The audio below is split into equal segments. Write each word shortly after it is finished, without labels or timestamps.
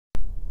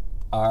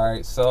All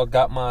right, so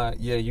got my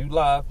you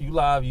live. You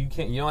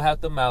don't have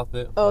to mouth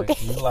it. Okay.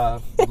 Like, you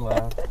live.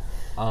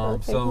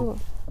 Okay, cool.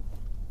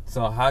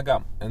 So how I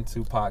got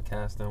into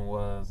podcasting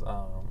was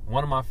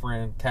one of my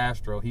friend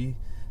Castro. He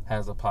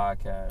has a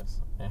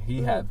podcast, and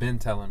he had been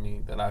telling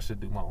me that I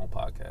should do my own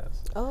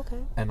podcast. Oh,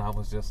 okay. And I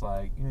was just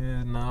like,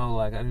 no,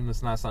 like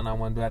it's not something I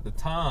want to do at the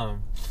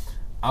time.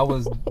 I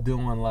was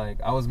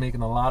I was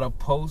making a lot of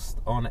posts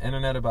on the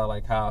internet about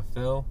like how I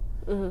feel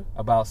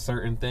about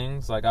certain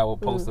things. Like I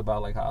would post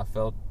about like how I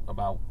felt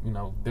about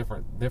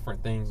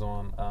different things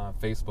on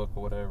Facebook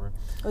or whatever.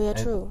 Oh yeah,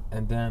 true.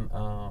 And then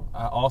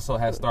I also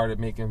had started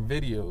making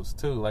videos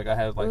too. Like I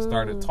had like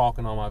started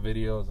talking on my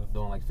videos and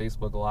doing like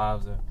Facebook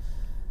lives and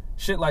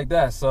shit like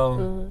that.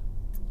 So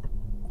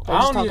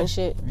just talking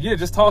shit. Yeah,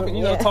 just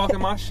talking. Talking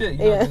my shit.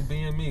 Just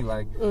being me.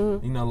 Like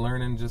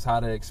learning just how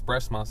to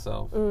express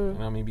myself. You know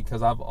what I mean?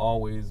 Because I've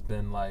always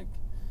been like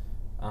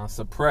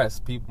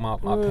suppressed. People,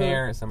 my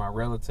parents and my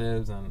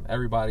relatives and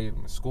everybody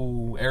in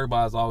school.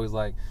 Everybody's always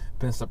like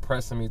been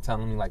suppressing me,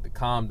 telling me like to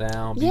calm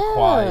down, be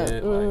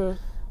quiet. Like,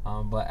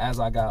 but as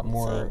I got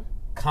more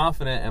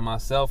confident in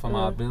myself and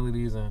my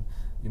abilities, and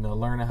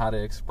learning how to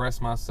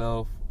express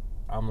myself,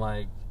 I'm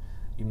like,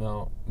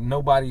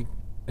 nobody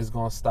is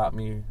gonna stop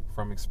me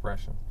from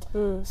expression.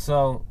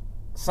 So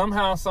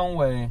somehow, some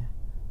way,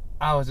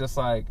 I was just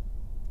like,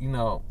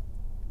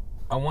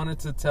 I wanted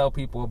to tell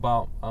people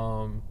about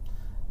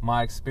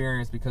my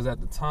experience, because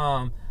at the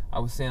time I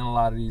was seeing a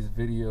lot of these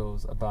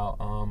videos about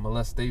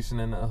molestation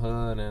in the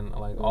hood, and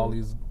like all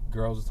these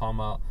girls are talking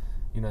about,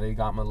 they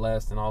got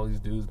molested, and all these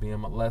dudes being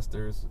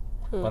molesters.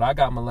 But I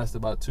got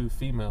molested by 2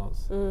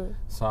 females.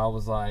 So I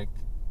was like,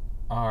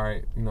 all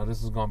right,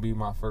 this is gonna be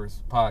my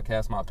first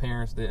podcast. My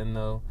parents didn't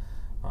know.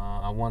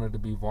 I wanted to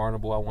be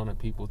vulnerable. I wanted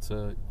people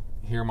to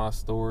hear my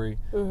story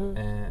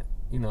and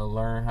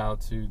learn how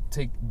to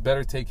take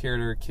care of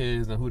their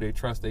kids and who they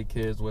trust their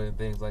kids with and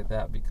things like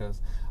that,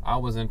 because I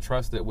was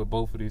entrusted with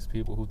both of these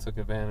people who took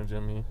advantage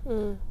of me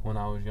when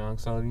I was young.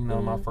 So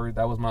my first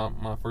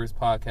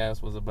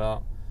podcast was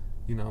about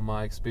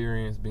my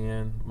experience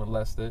being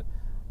molested.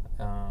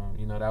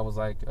 That was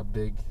like a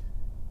big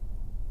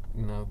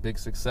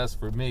success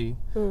for me.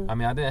 I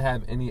mean, I didn't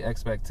have any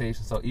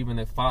expectations, so even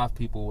if 5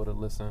 people would have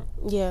listened,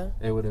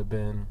 it would have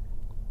been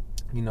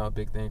a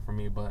big thing for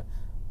me. But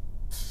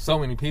so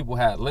many people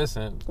had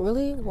listened.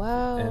 Really?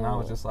 Wow. And I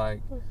was just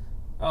like,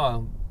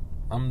 oh,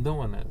 I'm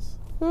doing this.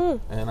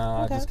 And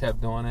I just kept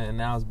doing it, and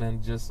now it's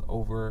been just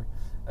over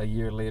a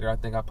year later. I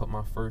think I put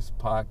my first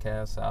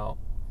podcast out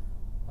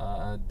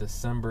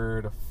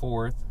December the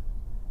 4th,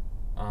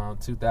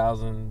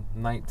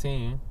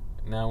 2019.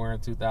 Now we're in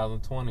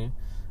 2020.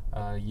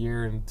 A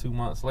year and 2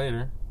 months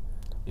later,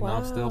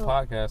 I'm still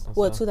podcasting.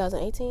 What,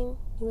 2018,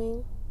 you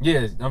mean?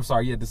 Yeah, I'm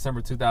sorry. Yeah,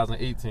 December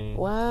 2018.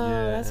 Wow,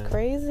 that's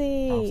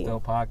crazy. I'm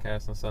still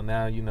podcasting. So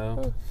now,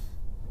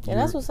 Yeah,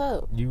 that's what's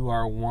up. You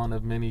are one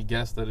of many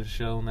guests of the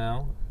show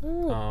now.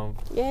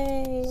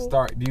 Yay.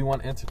 Do you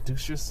want to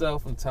introduce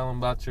yourself and tell them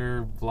about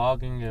your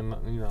vlogging and,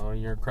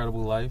 your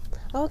incredible life?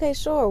 Okay,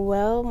 sure.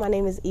 Well, my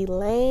name is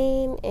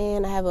Elaine,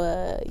 and I have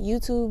a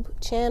YouTube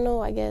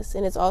channel, I guess,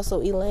 and it's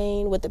also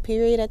Elaine with the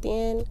period at the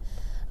end.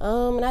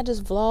 And I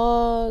just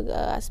vlog.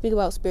 I speak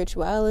about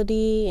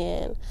spirituality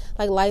and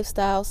like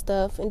lifestyle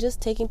stuff, and just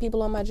taking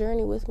people on my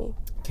journey with me.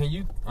 Can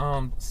you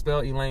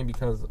spell Elaine?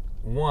 Because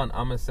one,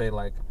 I'm gonna say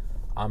like,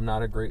 I'm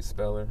not a great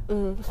speller,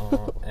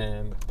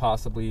 and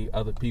possibly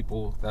other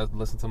people that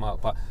listen to my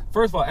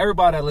First of all,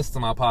 everybody that listens to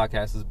my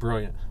podcast is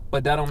brilliant,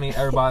 but that don't mean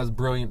everybody's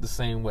brilliant the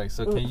same way.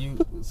 So can you,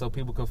 so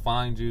people can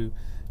find you,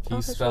 can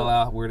you spell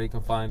out where they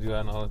can find you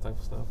and all that type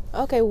of stuff?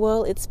 Okay,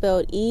 well, it's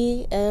spelled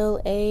Elaine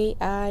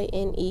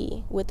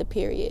with the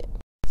period.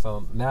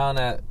 So now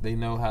that they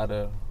know how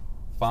to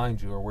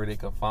find you or where they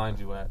can find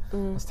you at,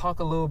 let's talk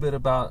a little bit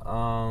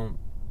about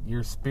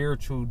your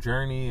spiritual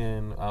journey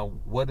and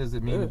what does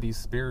it mean to be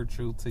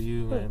spiritual to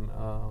you, and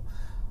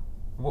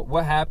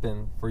what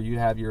happened for you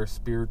to have your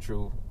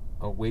spiritual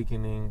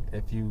awakening,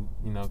 if you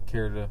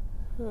care to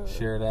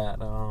share that.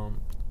 My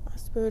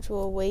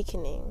spiritual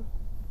awakening.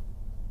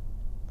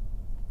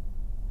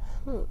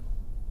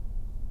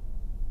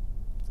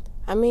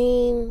 I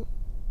mean,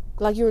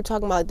 like you were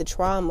talking about, like, the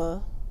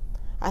trauma.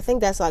 I think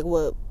that's like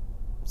what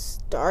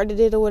started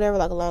it or whatever,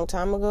 like a long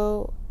time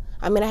ago.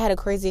 I mean, I had a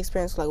crazy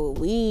experience like with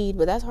weed,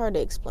 but that's hard to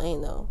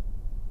explain though.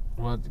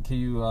 Well, can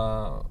you?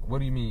 What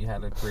do you mean you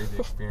had a crazy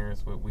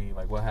experience with weed?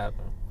 Like, what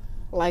happened?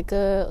 Like,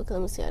 okay,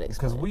 let me see how to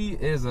explain. Because weed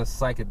is a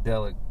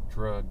psychedelic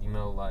drug,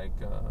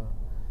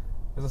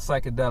 it's a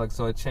psychedelic,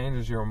 so it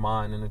changes your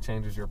mind and it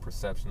changes your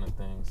perception of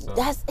things. So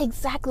that's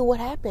exactly what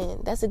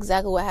happened.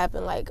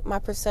 Like, my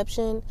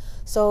perception.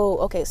 So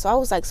I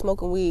was like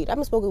smoking weed. I've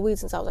been smoking weed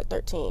since I was like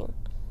 13.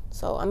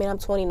 So I mean, I'm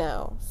 20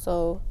 now.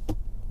 So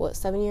what,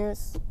 7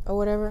 years or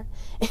whatever?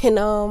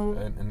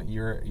 And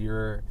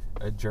you're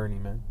a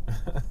journeyman.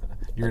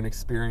 You're an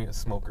experienced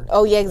smoker.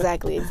 Oh yeah,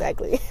 exactly.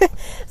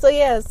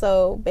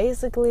 So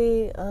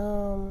basically,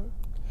 and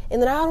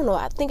then I don't know.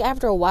 I think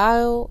after a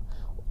while,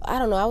 I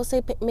don't know, I would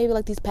say maybe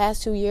like these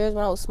past 2 years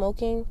when I was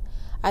smoking,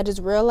 I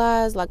just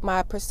realized like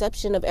my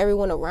perception of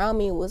everyone around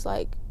me was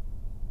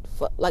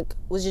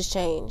was just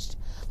changed.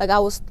 Like I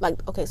was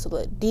like, okay, so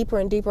the deeper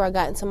and deeper I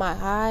got into my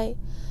high,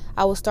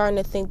 I was starting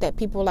to think that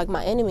people were like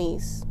my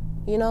enemies.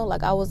 You know,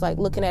 like I was like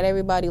looking at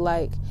everybody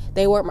like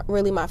they weren't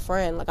really my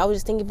friend. Like I was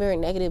just thinking very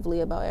negatively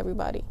about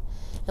everybody.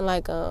 And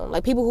like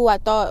people who I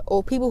thought,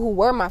 or people who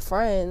were my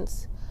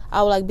friends,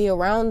 I would like be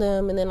around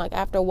them, and then like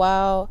after a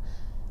while,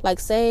 like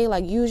say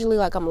like usually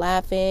like I'm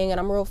laughing and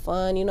I'm real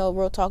fun, you know,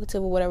 real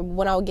talkative or whatever. But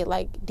when I would get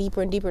like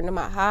deeper and deeper into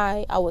my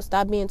high, I would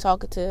stop being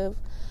talkative.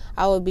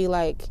 I would be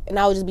like, and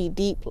I would just be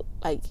deep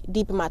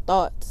in my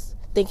thoughts,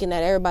 thinking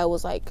that everybody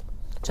was like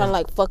trying to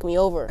like fuck me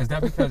over. Is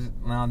that because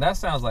now that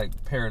sounds like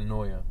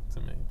paranoia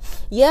to me?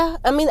 Yeah,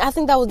 I mean, I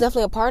think that was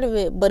definitely a part of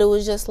it, but it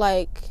was just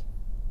like,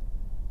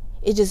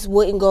 it just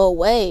wouldn't go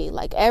away,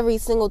 like every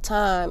single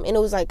time. And it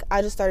was like,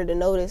 I just started to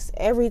notice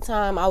every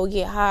time I would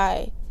get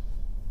high,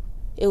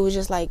 it was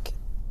just like,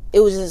 it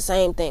was just the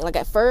same thing. Like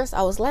at first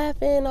I was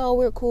laughing, oh,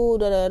 we're cool,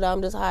 da da da,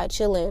 I'm just high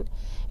chilling.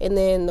 And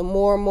then the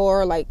more and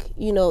more, like,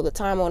 you know, the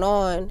time went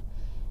on,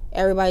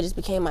 everybody just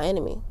became my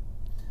enemy.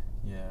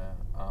 Yeah,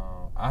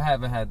 I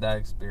haven't had that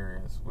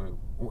experience with.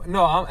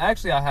 No, I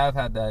have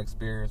had that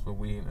experience with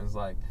weed. It's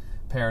like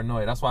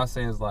paranoia. That's why I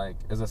say it's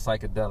a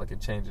psychedelic.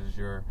 It changes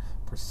your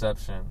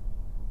perception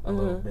a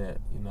little bit,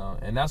 you know.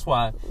 And that's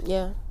why,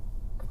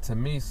 to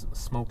me,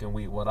 smoking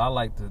weed, what I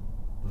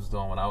was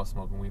doing when I was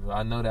smoking weed,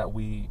 I know that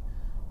weed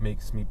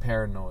makes me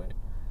paranoid.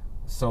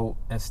 So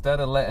instead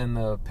of letting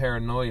the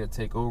paranoia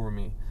take over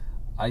me,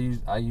 I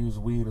use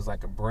weed as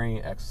like a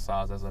brain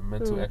exercise, as a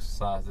mental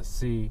exercise to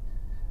see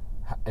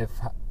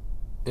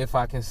if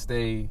I can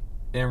stay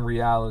in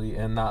reality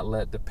and not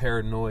let the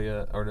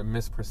paranoia or the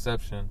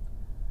misperception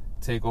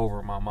take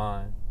over my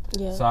mind.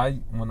 Yeah. So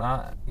when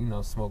I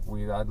smoke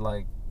weed, I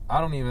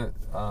don't even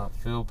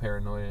feel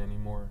paranoia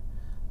anymore.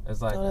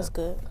 It's like that's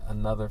good.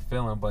 Another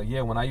feeling. But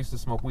yeah, when I used to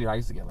smoke weed, I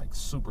used to get like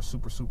super,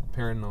 super, super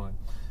paranoid.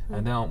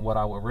 And then what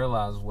I would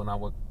realize when I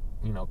would,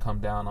 come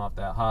down off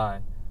that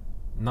high,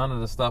 none of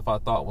the stuff I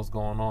thought was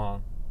going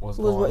on was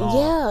going on.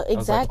 Yeah, exactly. It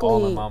was like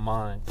all in my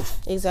mind.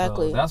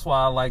 Exactly. So that's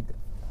why I like,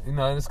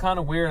 it's kind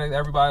of weird that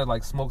everybody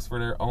like smokes for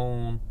their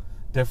own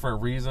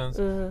different reasons.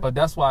 But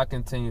that's why I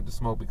continue to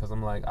smoke, because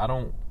I'm like, I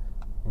don't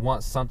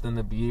want something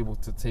to be able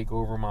to take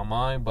over my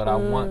mind, but I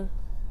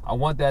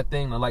want that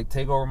thing to like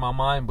take over my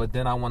mind, but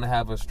then I want to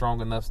have a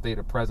strong enough state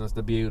of presence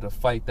to be able to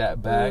fight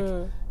that back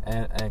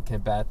and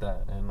combat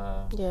that.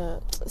 And yeah,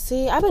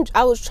 see, I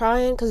was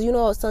trying, because I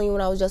was telling you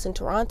when I was just in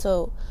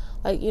Toronto,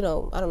 like I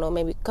don't know,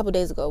 maybe a couple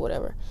days ago,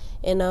 whatever,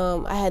 and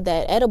I had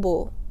that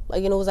edible,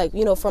 like it was like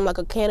from like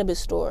a cannabis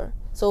store,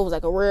 so it was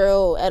like a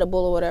real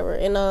edible or whatever,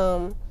 and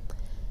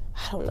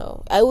I don't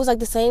know. It was like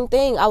the same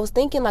thing. I was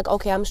thinking like,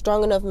 okay, I'm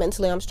strong enough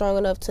mentally. I'm strong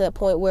enough to a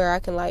point where I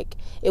can like,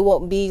 it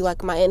won't be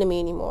like my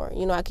enemy anymore.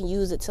 I can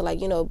use it to like,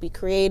 be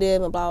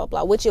creative and blah, blah,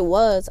 blah, which it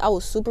was. I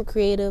was super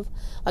creative.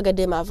 Like I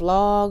did my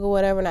vlog or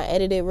whatever, and I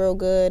edited real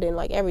good and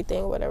like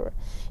everything or whatever.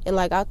 And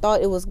like, I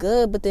thought it was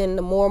good, but then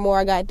the more and more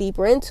I got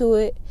deeper into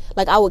it,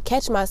 like I would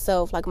catch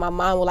myself, like my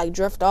mind would like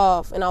drift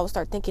off, and I would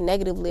start thinking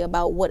negatively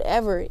about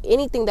whatever,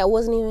 anything that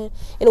wasn't even,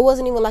 and it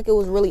wasn't even like it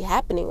was really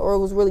happening or it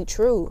was really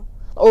true.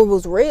 Or it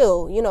was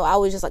real, I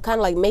was just like kind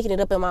of like making it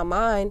up in my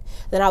mind.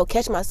 Then I would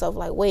catch myself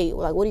like, wait,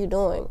 like what are you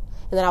doing?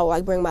 And then I would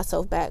like bring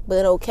myself back. But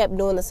then I kept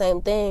doing the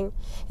same thing,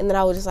 and then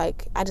I was just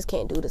like, I just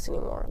can't do this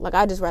anymore. Like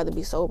I'd just rather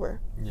be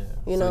sober. Yeah.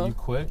 So you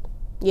quit?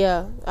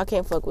 Yeah, I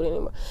can't fuck with it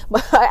anymore.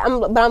 But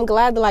I'm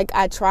glad that like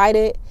I tried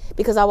it,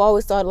 because I've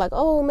always thought like,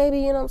 oh,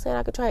 maybe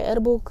I could try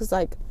edible, because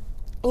like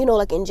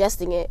like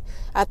ingesting it,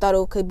 I thought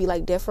it could be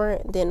like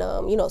different than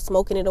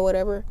smoking it or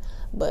whatever.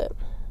 But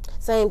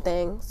same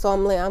thing. So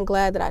I'm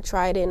glad that I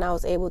tried it, and I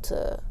was able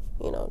to,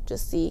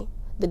 just see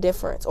the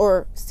difference,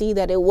 or see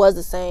that it was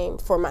the same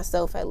for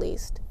myself at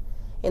least,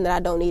 and that I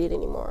don't need it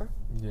anymore.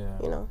 Yeah.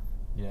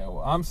 Yeah.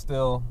 Well, I'm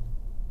still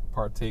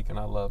partaking.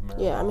 I love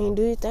marijuana. Yeah.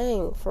 Do your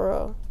thing for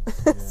real.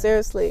 Yeah.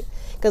 Seriously,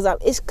 because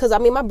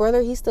my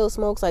brother, he still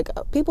smokes. Like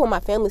people in my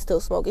family still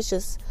smoke. It's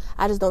just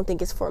I just don't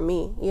think it's for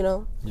me.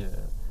 Yeah.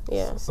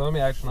 Yeah. So let me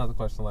ask you another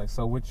question. Like,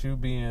 so with you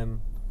being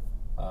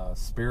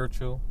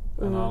spiritual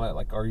and all that,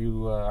 like, are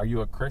you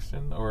a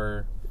Christian,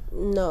 or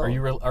no?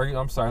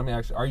 I'm sorry, let me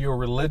ask you, are you a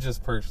religious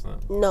person?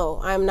 No,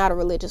 I'm not a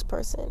religious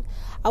person.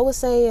 I would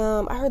say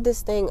I heard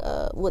this thing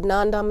with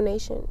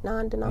non-denomination.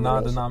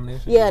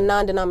 Yeah,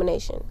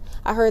 non-denomination.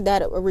 I heard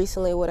that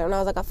recently or whatever, and I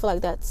was like, I feel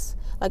like that's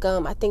like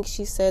I think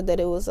she said that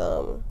it was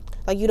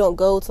like you don't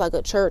go to like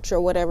a church or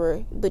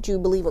whatever, but you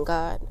believe in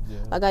God. Yeah.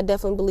 Like I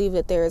definitely believe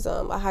that there's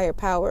a higher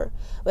power,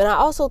 but I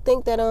also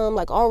think that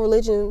like all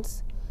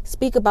religions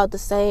speak about the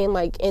same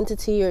like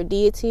entity or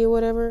deity or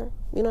whatever.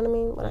 You know what I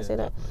mean when I say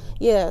that?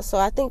 Yeah. So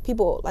I think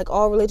people, like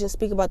all religions,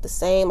 speak about the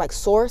same like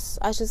source,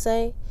 I should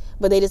say,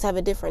 but they just have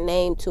a different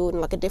name to it,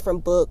 and like a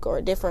different book or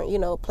a different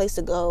place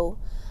to go.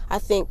 I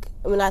think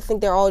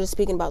they're all just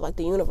speaking about like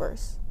the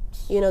universe.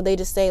 They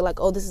just say like,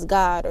 oh, this is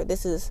God, or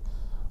this is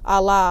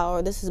Allah,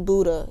 or this is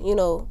Buddha.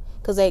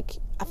 Because like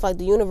I feel like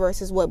the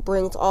universe is what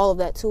brings all of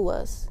that to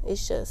us.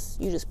 It's just,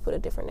 you just put a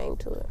different name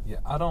to it. Yeah,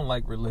 I don't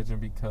like religion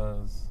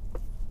because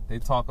they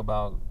talk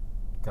about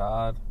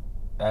God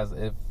as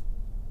if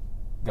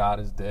God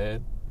is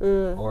dead,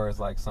 or it's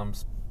like some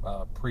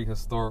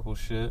prehistorical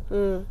shit.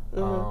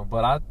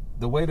 But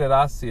the way that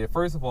I see it,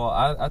 first of all,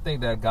 I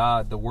think that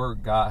God, the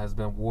word God, has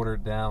been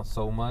watered down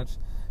so much,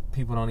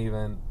 people don't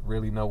even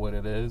really know what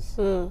it is.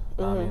 I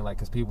mean, like,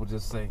 because people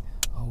just say,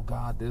 oh,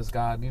 God, this,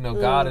 God,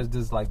 God is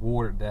just like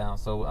watered down.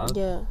 So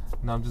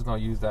I'm just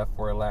gonna use that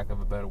for a lack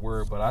of a better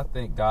word. But I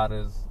think God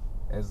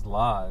is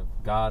live.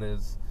 God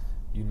is,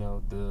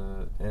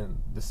 the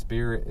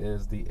spirit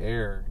is the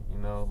air.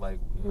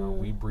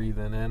 We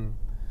breathing in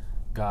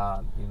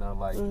God.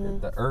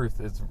 The earth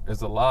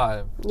is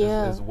alive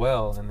as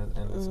well,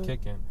 and it's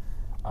kicking.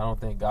 I don't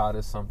think God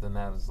is something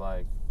that is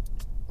like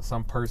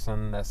some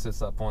person that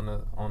sits up on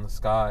the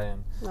sky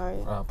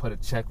and put a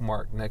check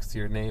mark next to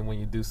your name when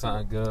you do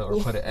something good,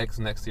 or put an X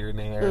next to your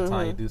name every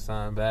time you do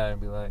something bad,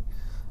 and be like,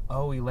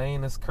 oh,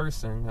 Elaine is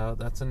cursing.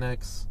 That's an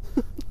X.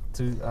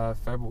 To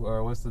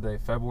February, what's the day?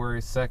 February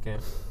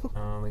 2nd.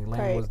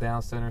 Elaine was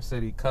down Center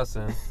City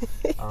cussing.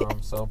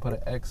 So put an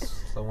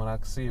X so when I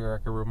see her,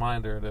 I can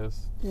remind her of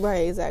this.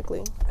 Right,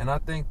 exactly. And I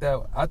think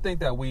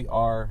that we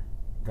are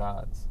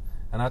gods.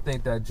 And I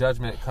think that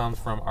judgment comes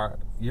from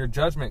your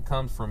judgment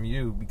comes from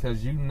you,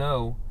 because you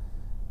know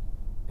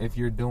if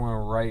you're doing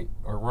right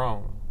or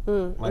wrong.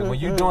 When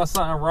you're doing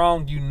something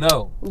wrong, you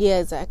know. Yeah,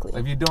 exactly.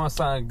 If you're doing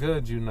something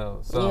good, you know.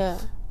 So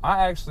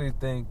I actually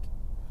think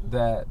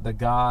that the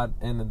God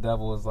and the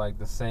devil is like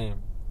the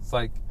same. It's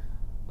like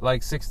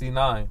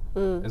 69.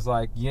 It's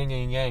like yin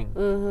and yang.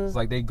 It's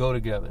like they go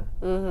together.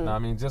 You know what I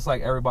mean? Just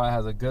like everybody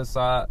has a good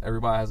side,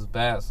 everybody has a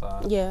bad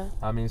side. Yeah.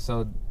 I mean,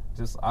 so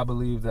I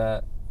believe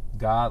that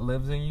God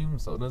lives in you,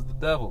 and so does the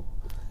devil.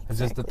 It's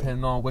just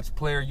depending on which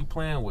player you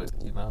playing with.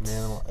 You know what I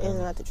mean? It's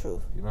not the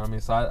truth. You know what I mean?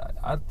 So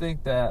I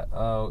think that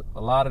a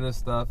lot of this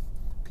stuff,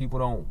 people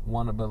don't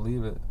want to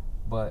believe it,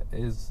 but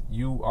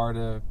you are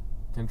the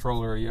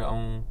controller of your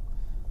own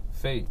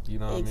fate. You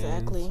know what I mean?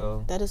 Exactly.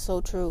 So that is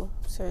so true.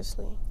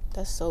 Seriously,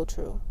 that's so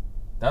true.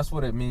 That's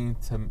what it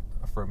means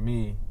for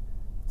me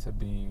to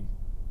be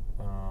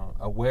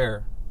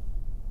aware.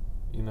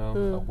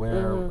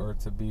 Aware or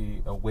to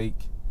be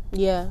awake.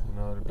 Yeah.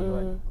 To be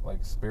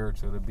like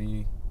spiritual, to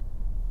be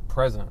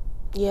present.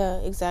 Yeah,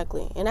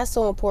 exactly. And that's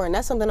so important.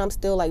 That's something I'm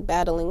still like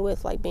battling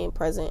with, like being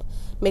present,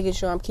 making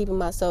sure I'm keeping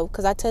myself,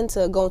 because I tend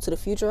to go into the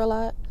future a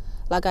lot.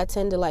 Like I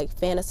tend to like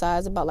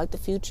fantasize about like the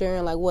future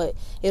and like what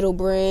it'll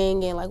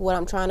bring and like what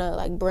I'm trying to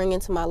like bring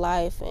into my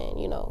life and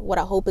what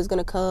I hope is going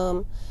to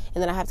come.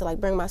 And then I have to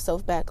like bring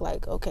myself back,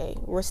 like, okay,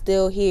 we're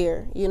still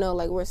here,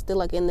 like we're still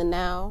like in the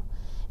now,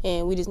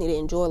 and we just need to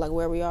enjoy like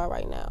where we are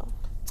right now.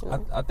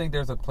 I think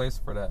there's a place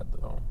for that,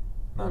 though.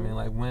 I mean,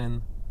 like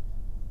when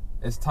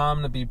it's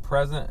time to be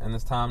present and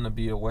it's time to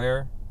be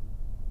aware,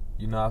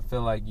 I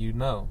feel like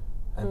and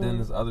then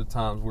there's other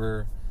times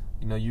where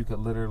you could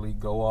literally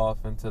go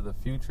off into the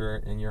future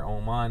in your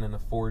own mind in the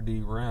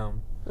 4D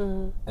realm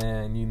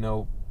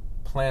and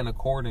plan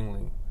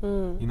accordingly.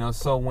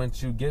 So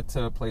once you get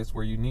to a place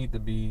where you need to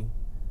be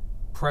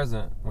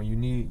present, when you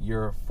need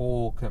your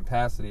full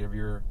capacity of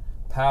your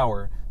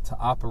power to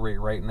operate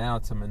right now,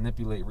 to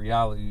manipulate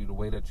reality the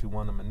way that you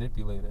want to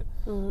manipulate it,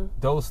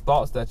 those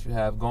thoughts that you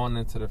have going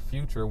into the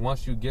future,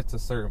 once you get to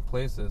certain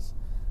places,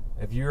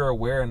 if you're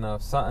aware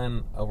enough,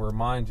 something will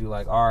remind you,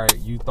 like, all right,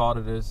 you thought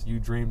of this, you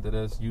dreamed of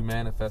this, you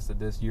manifested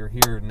this, you're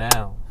here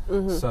now.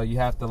 So you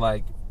have to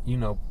like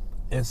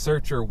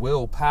insert your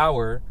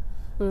willpower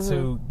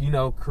to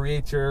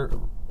create your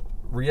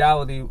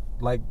reality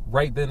like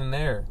right then and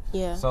there.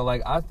 Yeah. So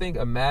like I think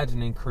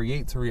imagining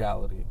creates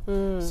reality.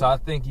 So I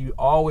think you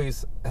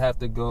always have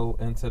to go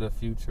into the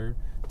future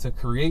to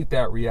create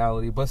that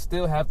reality, but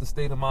still have the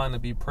state of mind to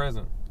be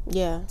present.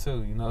 Yeah.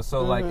 Too,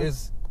 So like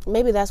it's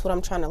maybe that's what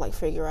I'm trying to like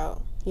figure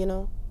out, Yeah,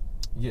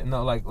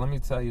 no, like let me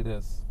tell you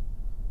this.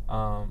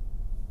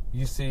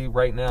 You see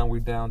right now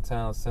we're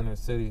downtown Center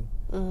City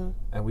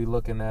and we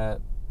looking at,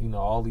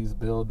 all these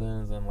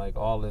buildings and like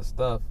all this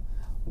stuff.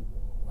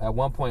 At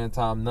one point in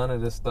time, none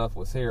of this stuff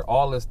was here.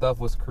 All this stuff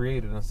was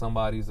created in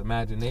somebody's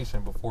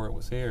imagination before it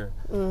was here.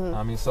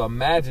 I mean, so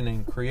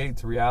imagining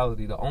creates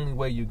reality. The only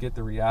way you get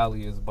the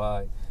reality is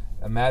by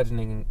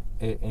imagining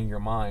it in your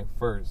mind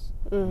first.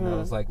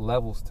 It's like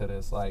levels to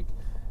this. Like,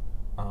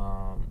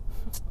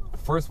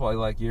 first of all,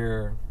 like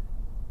your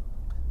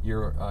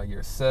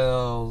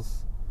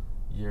cells,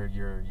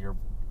 your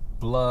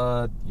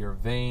blood, your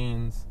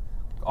veins,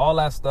 all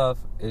that stuff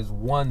is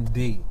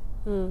 1D.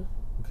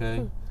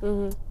 Okay?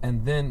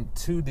 And then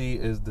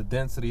 2D is the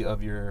density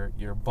of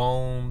your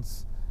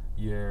bones,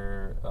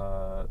 your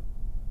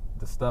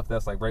the stuff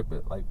that's like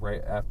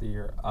right after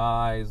your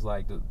eyes,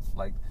 like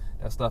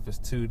that stuff is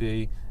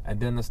 2D, and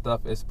then the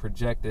stuff is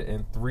projected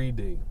in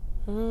 3D.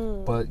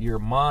 But your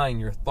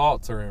mind, your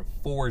thoughts are in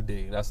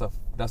 4D.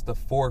 That's the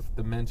fourth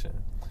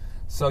dimension.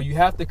 So you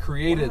have to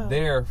create it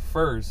there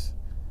first.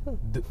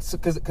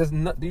 Because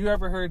do you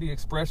ever heard the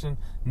expression,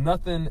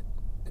 nothing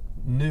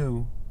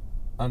new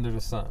under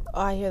the sun.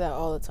 Oh, I hear that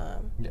all the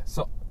time. Yeah.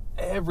 So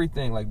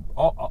everything, like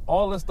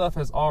all this stuff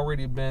has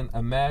already been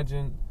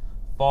imagined,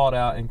 thought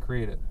out, and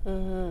created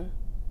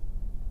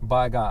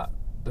by God.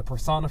 The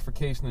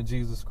personification of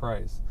Jesus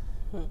Christ.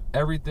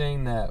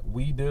 Everything that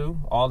we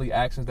do, all the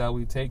actions that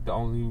we take, the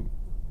only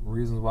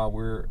reasons why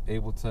we're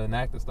able to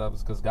enact this stuff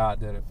is because God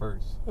did it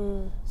first.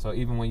 So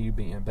even when you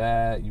being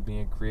bad, you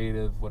being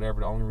creative,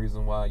 whatever, the only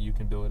reason why you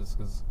can do it is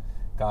because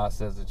God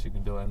says that you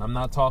can do it. And I'm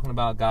not talking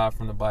about God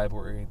from the Bible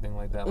or anything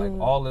like that. Like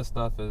all this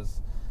stuff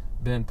has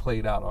been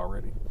played out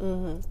already.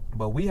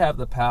 But we have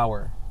the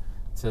power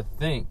to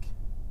think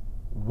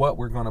what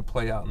we're going to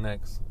play out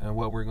next and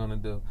what we're going to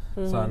do.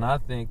 So, and I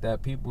think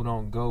that people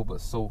don't go but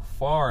so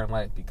far in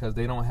life because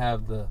they don't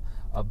have the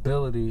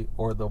ability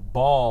or the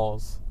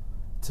balls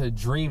to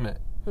dream it,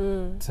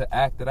 to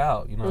act it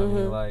out. You know what I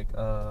mean? Like,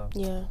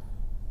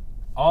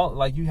 all,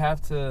 like, you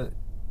have to,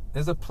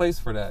 there's a place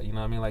for that. You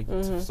know what I mean? Like,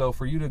 so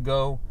for you to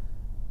go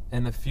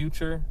in the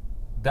future,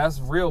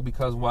 that's real,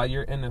 because while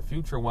you're in the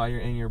future, while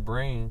you're in your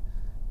brain,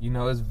 you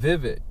know, it's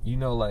vivid. You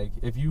know, like,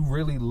 if you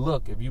really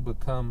look, if you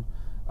become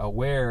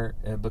aware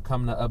and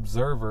become the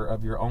observer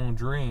of your own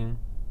dream,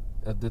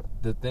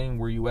 the thing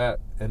where you at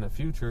in the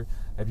future,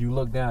 if you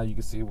look down, you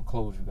can see what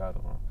clothes you got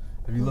on.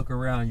 If you look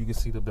around, you can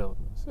see the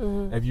buildings.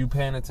 If you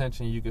paying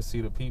attention, you can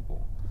see the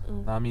people.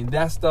 I mean,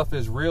 that stuff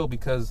is real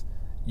because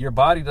your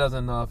body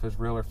doesn't know if it's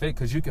real or fake,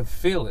 because you can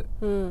feel it.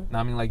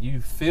 I mean, like,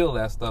 you feel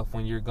that stuff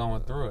when you're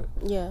going through it.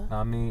 Yeah.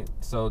 I mean,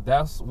 so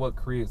that's what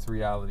creates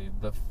reality.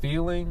 The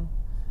feeling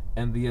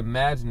and the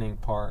imagining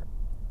part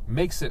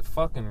makes it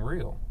fucking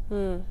real.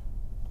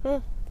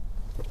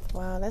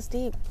 Wow, that's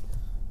deep.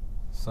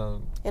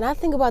 So, and I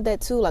think about that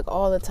too, like,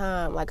 all the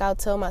time. Like, I'll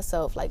tell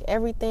myself, like,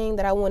 everything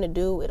that I want to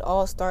do, it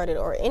all started,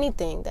 or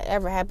anything that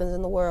ever happens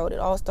in the world, it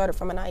all started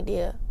from an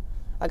idea.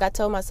 Like, I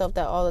tell myself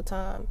that all the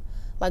time.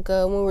 Like,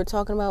 when we were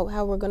talking about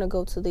how we're gonna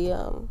go to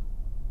the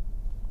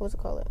what's it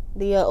called?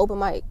 The open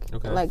mic.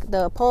 Okay. Like,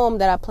 the poem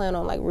that I plan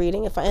on, like,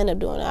 reading, if I end up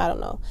doing it, I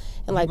don't know.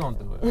 And, like, you're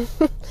gonna do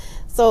it.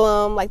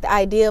 So, like, the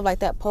idea of, like,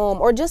 that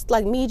poem, or just,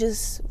 like, me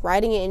just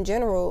writing it in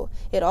general,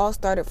 it all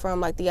started from,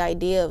 like, the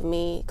idea of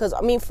me. Because, I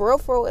mean, for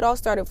real, it all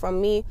started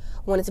from me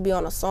wanting to be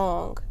on a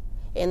song.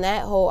 And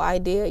that whole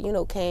idea, you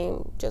know,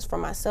 came just from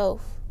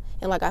myself.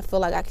 And, like, I feel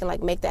like I can,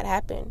 like, make that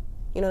happen.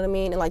 You know what I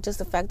mean? And, like, just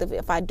the fact of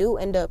if I do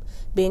end up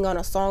being on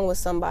a song with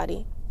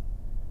somebody,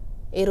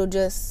 it'll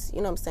just,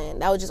 you know what I'm saying?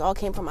 That just all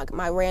came from, like,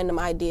 my random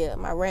idea,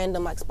 my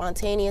random, like,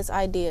 spontaneous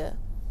idea.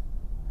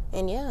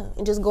 And yeah,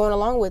 and just going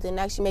along with it and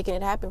actually making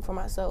it happen for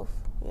myself,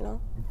 you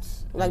know?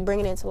 Like,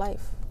 bringing it into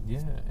life. Yeah,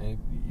 and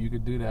you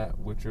could do that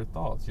with your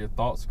thoughts. Your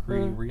thoughts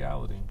create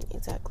reality.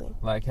 Exactly.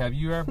 Like, have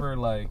you ever,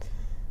 like,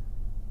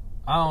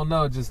 I don't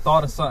know, just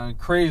thought of something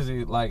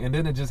crazy, like, and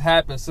then it just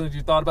happened as soon as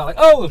you thought about it,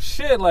 like, oh,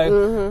 shit, like,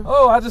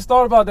 oh, I just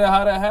thought about that,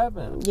 how that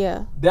happened.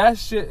 Yeah. That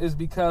shit is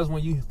because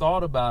when you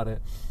thought about it,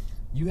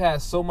 you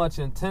had so much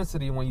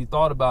intensity when you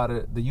thought about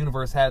it, the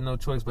universe had no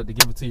choice but to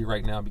give it to you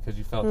right now because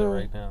you felt it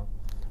right now.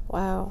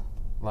 Wow.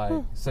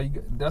 Like, so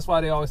that's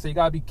why they always say you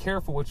gotta be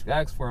careful what you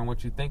ask for and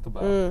what you think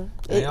about. And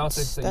they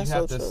also say you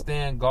have to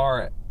stand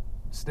guard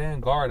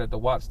at the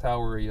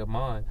watchtower of your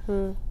mind.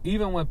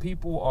 Even when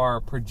people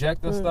are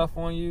projecting stuff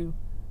on you,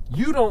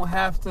 you don't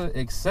have to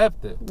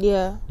accept it.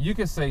 Yeah. You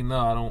can say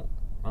no,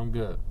 I'm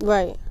good.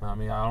 Right. I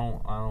mean,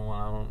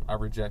 I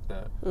reject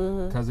that.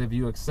 Because if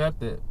you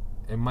accept it,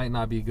 it might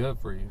not be good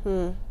for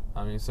you.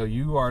 I mean, so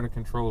you are the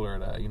controller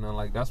of that. You know,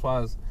 like, that's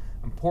why it's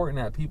important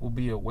that people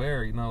be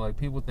aware. You know, like,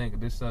 people think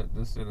this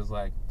shit is,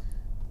 like,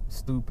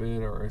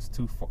 stupid or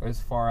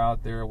it's far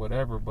out there or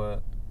whatever,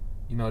 but,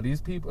 you know,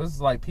 these people, it's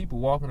like people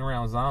walking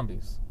around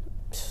zombies.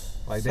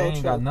 Like, they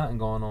ain't got nothing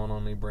going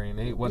on their brain.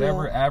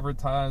 Whatever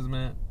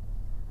advertisement,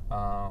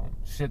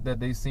 shit that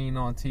they seen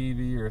on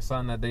TV or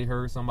something that they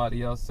heard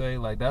somebody else say,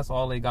 like, that's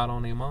all they got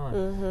on their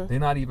mind. They're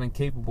not even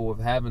capable of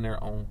having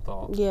their own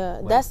thoughts. Yeah,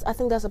 like, I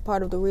think that's a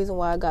part of the reason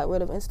why I got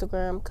rid of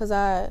Instagram, because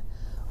I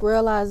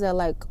realized that,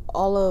 like,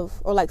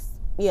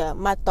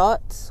 my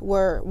thoughts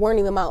weren't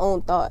even my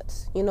own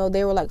thoughts. You know,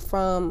 they were, like,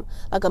 from,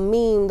 like, a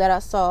meme that I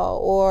saw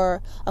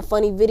or a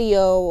funny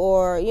video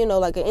or, you know,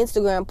 like an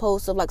Instagram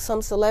post of, like,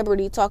 some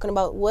celebrity talking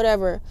about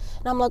whatever.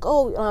 And I'm like,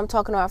 oh, I'm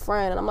talking to our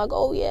friend, and I'm like,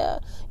 oh, yeah,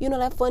 you know,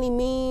 that funny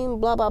meme,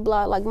 blah, blah,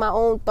 blah. Like, my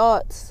own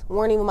thoughts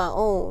weren't even my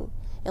own.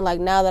 And, like,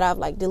 now that I've,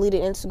 like,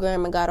 deleted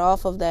Instagram and got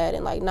off of that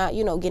and, like, not,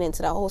 you know, get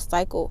into that whole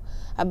cycle,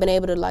 I've been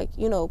able to, like,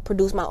 you know,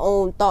 produce my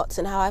own thoughts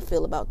and how I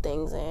feel about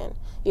things and,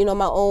 you know,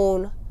 my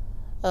own,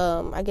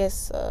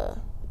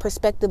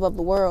 perspective of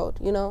the world,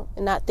 you know,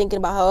 and not thinking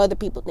about how other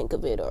people think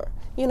of it or,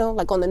 you know,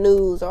 like on the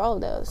news or all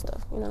of that other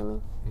stuff, you know what I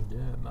mean?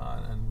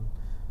 Yeah, and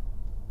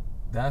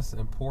that's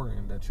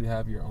important that you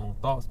have your own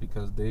thoughts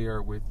because they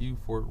are with you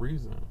for a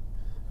reason.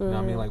 You know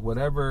what I mean? Like,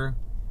 whatever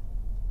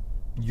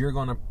you're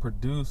going to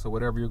produce or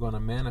whatever you're going to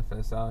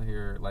manifest out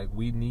here, like,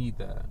 we need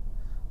that.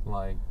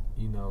 Like,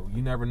 you know,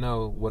 you never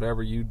know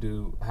whatever you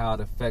do, how it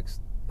affects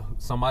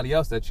somebody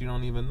else that you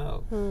don't even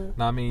know.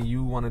 Now, I mean,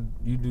 you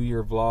do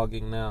your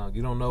vlogging now.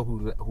 You don't know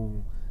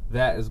who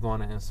that is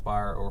going to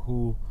inspire or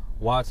who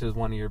watches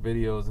one of your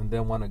videos and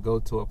then want to go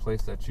to a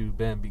place that you've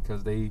been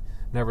because they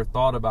never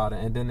thought about it,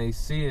 and then they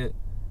see it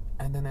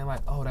and then they're like,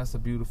 oh, that's a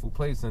beautiful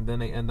place, and then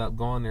they end up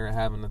going there and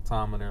having the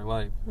time of their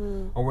life,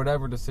 or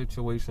whatever the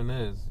situation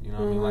is, you know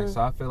what I mean? Like,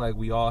 so I feel like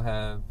we all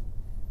have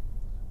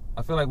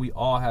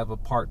a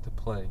part to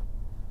play.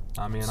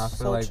 I mean, I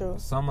feel like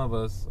some of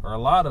us, or a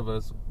lot of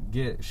us,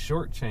 get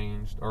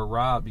shortchanged or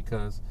robbed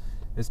because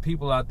there's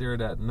people out there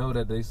that know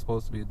that they're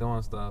supposed to be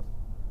doing stuff,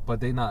 but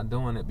they not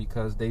doing it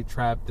because they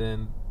trapped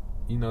in,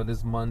 you know,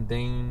 this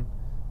mundane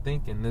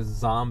thinking, this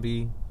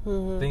zombie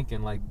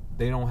thinking. Like,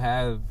 they don't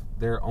have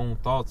their own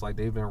thoughts. Like,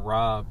 they've been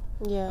robbed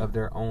of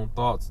their own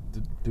thoughts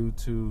due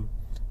to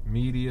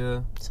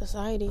media,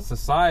 society.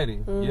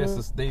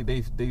 Yes,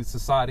 they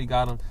society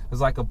got them.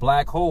 It's like a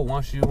black hole.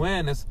 Once you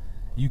in,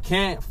 you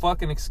can't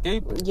fucking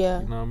escape it. You know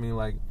what I mean?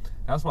 Like,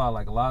 that's why,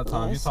 like, a lot of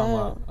times you're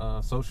talking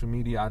about social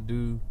media.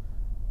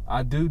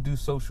 I do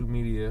social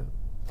media,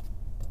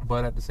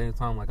 but at the same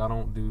time, like, I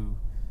don't do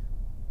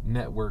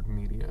network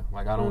media.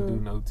 Like, I don't do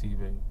no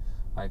TV.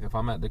 Like, if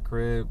I'm at the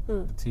crib,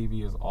 the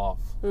TV is off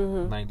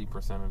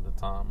 90% of the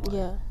time.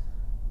 Like,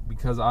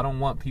 because I don't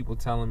want people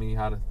telling me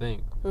how to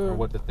think or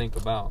what to think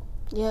about.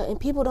 Yeah, and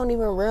people don't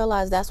even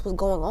realize that's what's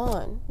going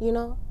on, you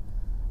know?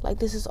 Like,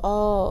 this is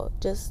all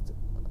just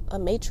a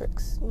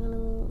matrix, you know what I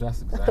mean?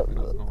 That's exactly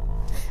what's going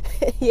on.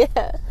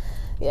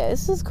 Yeah,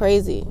 it's just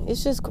crazy.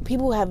 It's just,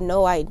 people have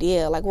no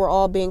idea. Like, we're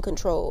all being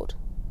controlled,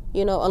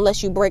 you know?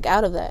 Unless you break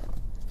out of that,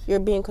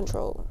 you're being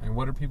controlled. And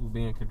what are people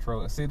being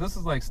controlled? See, this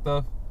is like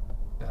stuff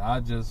that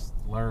I just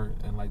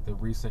learned in, like, the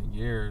recent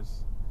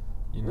years.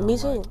 You know, me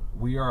too. Like,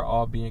 we are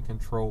all being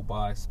controlled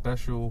by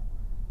special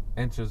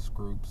interest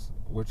groups,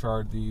 which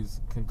are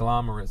these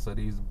conglomerates of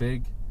these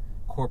big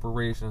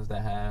corporations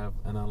that have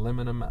an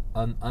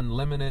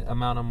unlimited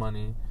amount of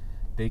money.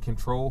 They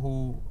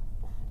control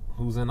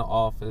who's in the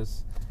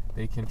office.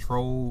 They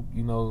control,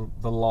 you know,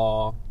 the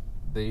law.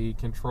 They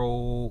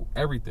control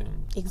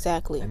everything.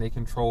 Exactly. And they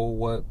control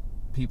what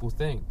people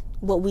think.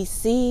 What we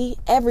see,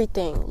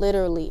 everything,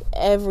 literally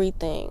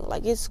everything.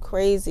 Like, it's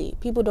crazy.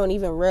 People don't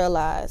even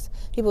realize.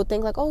 People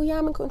think like, oh yeah,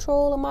 I'm in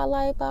control of my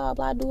life, blah,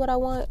 blah, do what I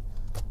want.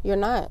 You're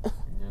not.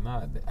 You're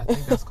not. I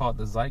think that's called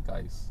the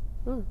zeitgeist.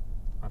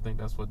 I think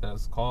that's what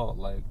that's called.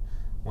 Like,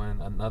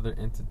 when another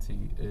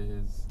entity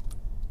is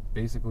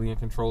basically in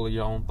control of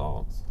your own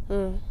thoughts.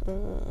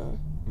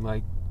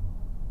 Like,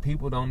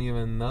 people don't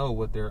even know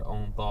what their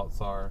own thoughts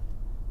are.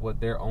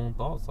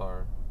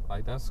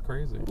 Like, that's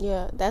crazy.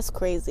 Yeah, that's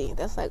crazy.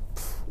 That's like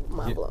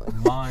mind blowing.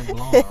 Mind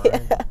blown,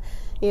 right?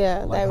 Yeah,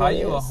 like, that really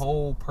is. How you a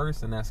whole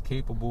person that's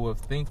capable of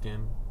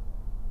thinking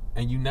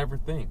and you never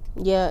think?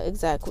 Yeah,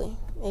 exactly.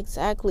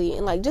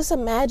 And, like, just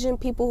imagine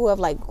people who have,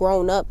 like,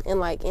 grown up in,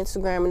 like,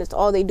 Instagram, and it's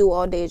all they do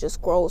all day is just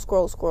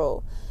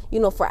scroll. You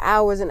know, for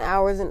hours and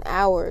hours and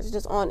hours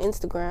just on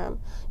Instagram,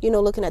 you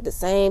know, looking at the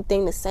same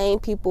thing, the same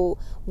people,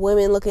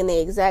 women looking the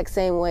exact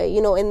same way,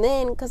 you know. And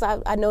then, because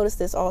I noticed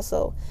this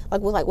also,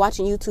 like, with, like,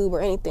 watching YouTube or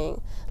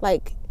anything,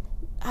 like,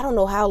 I don't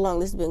know how long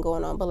this has been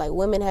going on, but, like,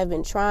 women have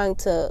been trying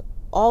to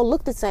all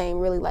look the same,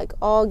 really, like,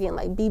 all getting,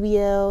 like,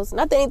 BBLs.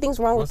 Not that anything's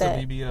wrong with that.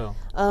 What's a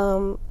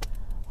BBL?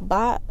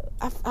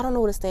 I don't know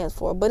what it stands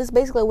for, but it's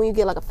basically when you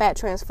get, like, a fat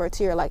transfer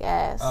to your, like,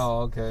 ass.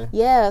 Oh, okay.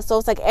 Yeah, so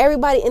it's like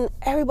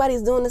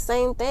everybody's doing the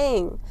same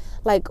thing.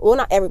 Like, well,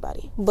 not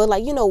everybody, but,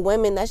 like, you know,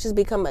 women, that's just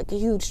become, like, a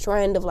huge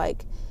trend of,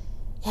 like,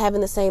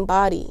 having the same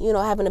body, you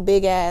know, having a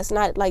big ass,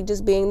 not, like,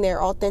 just being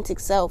their authentic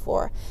self,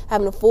 or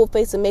having a full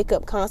face of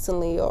makeup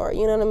constantly, or,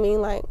 you know what I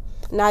mean? Like,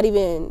 not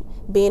even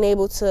being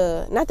able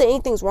to, not that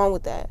anything's wrong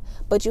with that,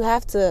 but you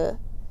have to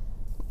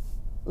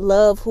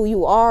love who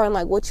you are and,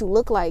 like, what you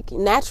look like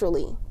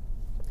naturally.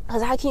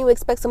 Because how can you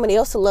expect somebody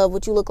else to love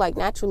what you look like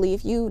naturally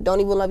if you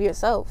don't even love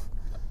yourself?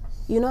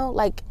 You know,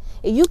 like,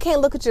 if you can't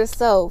look at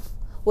yourself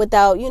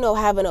without, you know,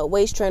 having a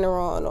waist trainer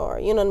on, or,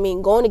 you know what I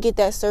mean, going to get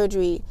that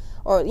surgery,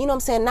 or, you know what I'm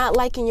saying, not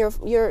liking your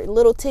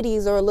little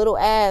titties or little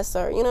ass,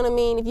 or, you know what I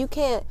mean? If you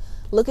can't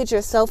look at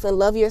yourself and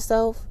love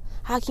yourself,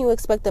 how can you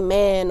expect a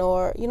man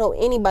or, you know,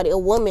 anybody, a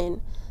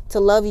woman, to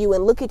love you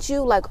and look at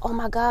you like, oh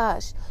my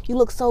gosh, you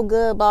look so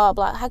good, blah,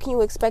 blah. How can you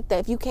expect that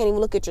if you can't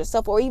even look at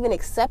yourself or even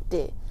accept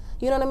it?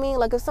 You know what I mean?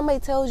 Like, if somebody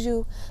tells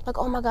you, like,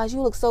 oh my gosh,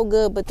 you look so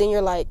good, but then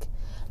you're like,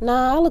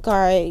 nah, I look all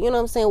right. You know what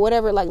I'm saying?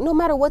 Whatever. Like, no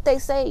matter what they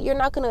say, you're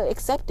not going to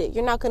accept it.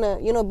 You're not going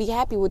to, you know, be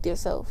happy with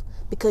yourself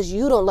because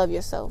you don't love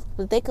yourself.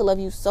 But they could love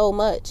you so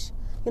much.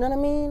 You know what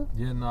I mean?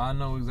 Yeah, no, I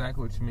know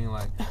exactly what you mean.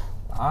 Like,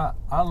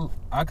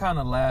 I kind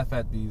of laugh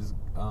at these,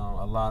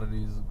 a lot of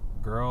these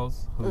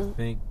girls who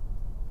think,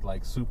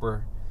 like,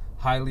 super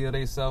highly of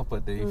themselves,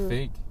 but they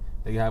fake.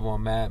 They have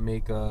on mad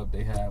makeup.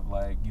 They have,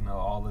 like, you know,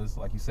 all this,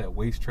 like you said,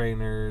 waist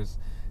trainers.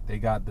 They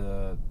got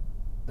the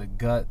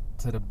gut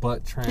to the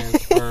butt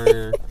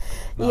transfer.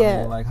 Yeah. I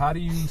mean, like, how do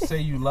you say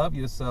you love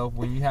yourself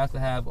when you have to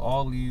have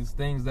all these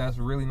things that's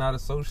really not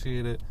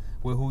associated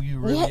with who you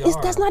really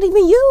are? That's not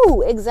even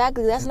you.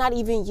 Exactly. That's not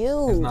even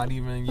you. It's not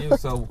even you.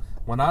 So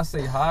when I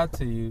say hi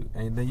to you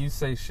and then you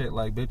say shit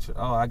like, bitch,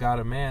 oh, I got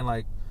a man,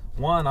 like,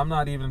 one, I'm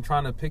not even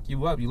trying to pick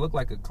you up. You look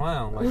like a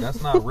clown. Like,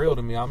 that's not real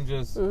to me. I'm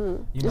just,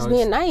 just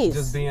being nice.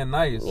 Just being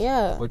nice.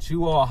 Yeah. But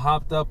you all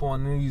hopped up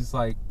on these,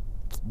 like,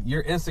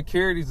 your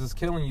insecurities is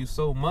killing you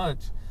so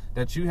much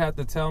that you have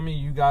to tell me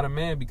you got a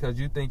man because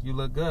you think you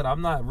look good.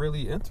 I'm not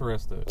really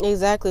interested.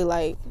 Exactly.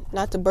 Like,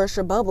 not to burst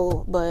your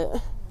bubble, but...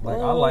 Like,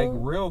 I like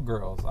real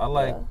girls. I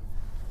like... Yeah.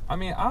 I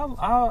mean,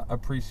 I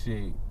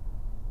appreciate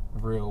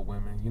real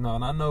women, you know,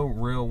 and I know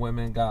real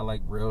women got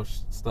like real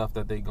stuff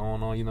that they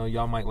going on, you know.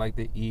 Y'all might like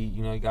to eat,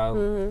 you know.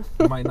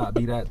 You might not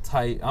be that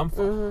tight.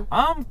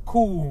 I'm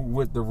cool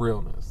with the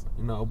realness,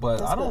 you know, but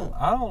that's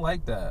I don't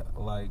like that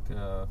like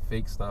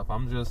fake stuff.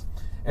 I'm just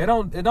it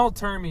don't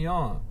turn me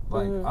on.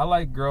 Like I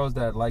like girls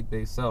that like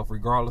they self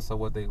regardless of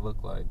what they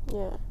look like.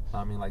 Yeah,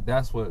 I mean, like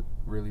that's what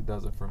really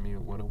does it for me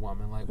with a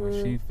woman. Like when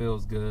she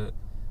feels good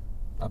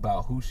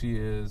about who she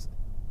is,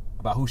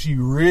 about who she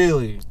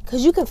really...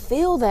 Because you can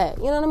feel that.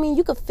 You know what I mean?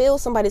 You can feel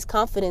somebody's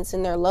confidence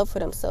in their love for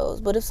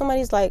themselves. But if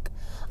somebody's like,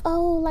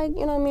 oh, like,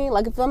 you know what I mean?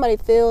 Like, if somebody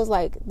feels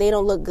like they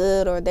don't look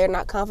good or they're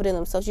not confident in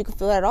themselves, you can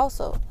feel that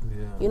also.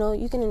 Yeah. You know,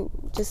 you can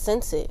just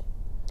sense it.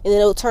 And then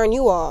it'll turn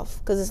you off.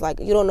 Because it's like,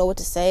 you don't know what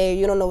to say, or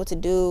you don't know what to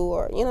do,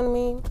 or, you know what I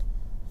mean?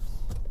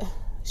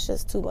 It's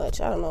just too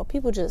much. I don't know.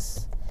 People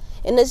just...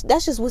 And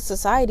that's just with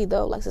society,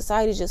 though. Like,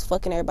 society's just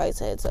fucking everybody's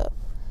heads up.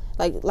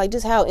 Like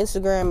just how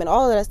Instagram and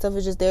all of that stuff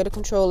is just there to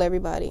control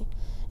everybody.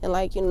 And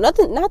like, you know, not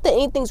that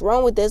anything's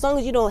wrong with it, as long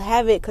as you don't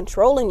have it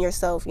controlling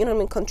yourself, you know what I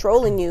mean,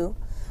 controlling you.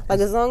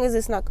 Like, as long as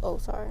it's not... Oh,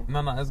 sorry.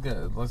 No, it's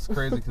good. It's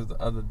crazy because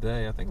the other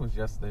day, I think it was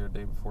yesterday or the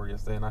day before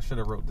yesterday, and I should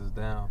have wrote this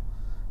down,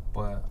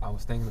 but I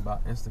was thinking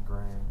about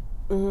Instagram,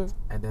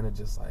 and then it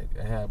just like,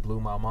 it had blew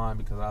my mind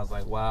because I was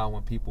like, wow,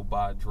 when people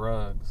buy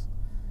drugs,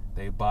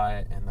 they buy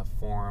it in the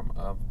form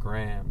of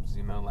grams,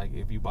 you know, like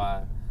if you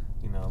buy,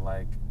 you know,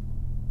 like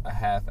a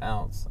half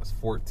ounce, that's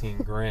 14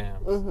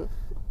 grams.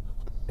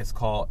 It's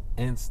called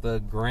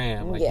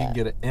Instagram. Like, you can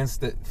get an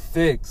instant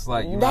fix.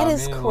 Like, you know that what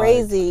is I mean?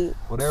 Crazy.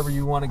 Like, whatever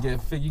you want to get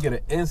fixed, you get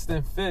an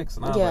instant fix.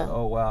 And I was like,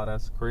 oh wow,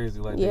 that's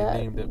crazy. Like, they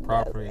named it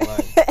properly.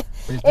 Like,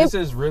 this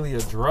is really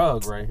a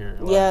drug right here.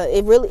 Like, yeah,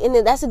 it really,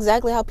 and that's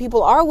exactly how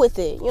people are with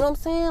it. You know what I'm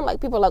saying? Like,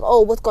 people are like,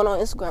 oh, what's going on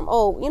Instagram?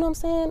 Oh, you know what I'm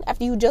saying?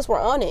 After you just were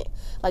on it,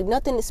 like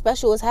nothing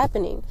special is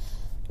happening.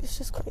 It's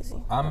just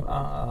crazy. I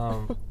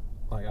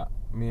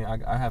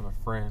have a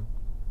friend,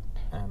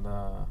 and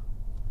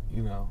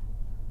you know,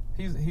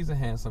 he's a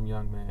handsome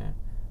young man,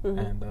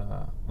 and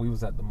we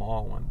was at the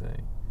mall one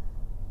day,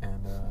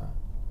 and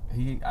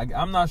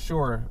I'm not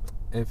sure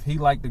if he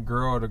liked the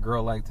girl or the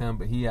girl liked him,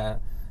 but he had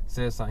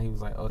said something. He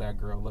was like, "Oh, that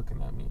girl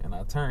looking at me," and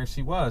I turned.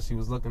 She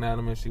was looking at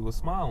him, and she was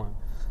smiling.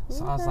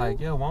 So I was like,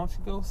 "Yo, why don't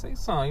you go say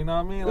something?" You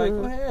know what I mean? Like,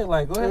 go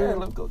ahead,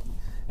 let's go.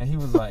 And he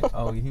was like,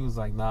 "Oh," he was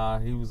like, "Nah."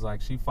 He was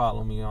like, "She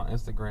followed me on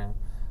Instagram.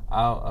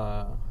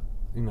 I'll,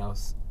 you know,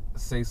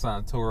 say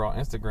something to her on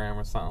Instagram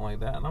or something like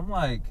that." And I'm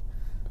like,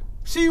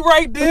 she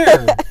right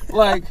there.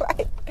 Like,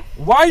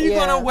 why are you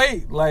gonna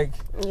wait? Like,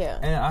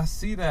 and I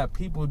see that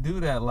people do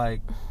that.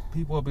 Like,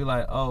 people will be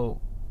like, oh,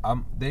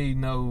 he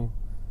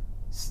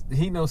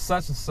knows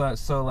such and such,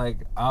 so like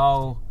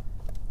I'll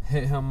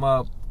hit him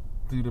up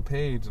through the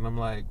page. And I'm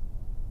like,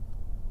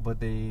 but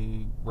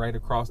they right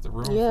across the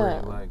room for you.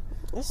 Like,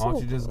 why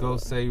don't you just go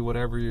say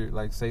whatever you're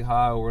like, say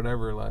hi or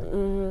whatever.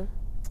 Like,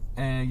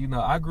 and you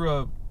know, I grew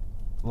up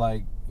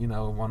like, you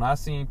know, when I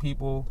seen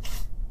people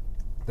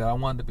that I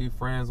wanted to be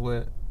friends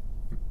with,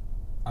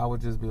 I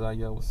would just be like,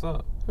 yo, what's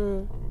up?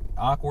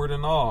 Awkward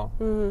and all.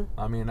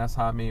 I mean, that's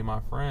how I made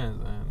my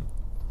friends. And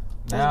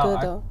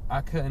now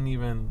I couldn't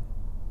even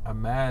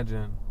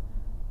imagine,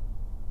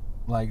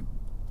 like,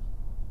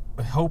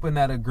 hoping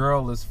that a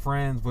girl is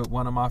friends with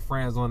one of my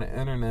friends on the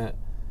internet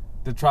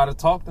to try to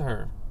talk to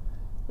her.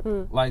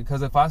 Like,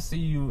 because if I see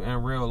you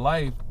in real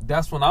life,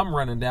 that's when I'm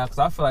running down, because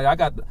I feel like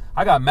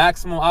I got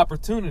maximum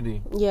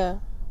opportunity. Yeah.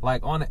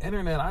 Like, on the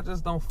internet, I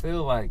just don't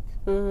feel like,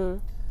 you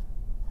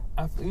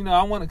know,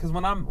 I want to, because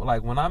when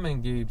I'm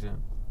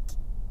engaging,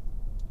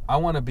 I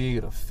want to be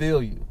able to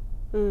feel you.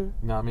 You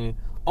know what I mean?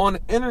 On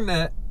the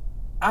internet,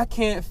 I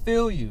can't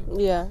feel you.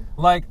 Yeah.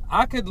 Like,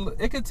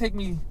 it could take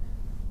me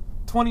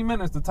 20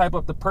 minutes to type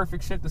up the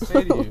perfect shit to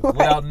say to you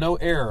without no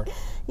error.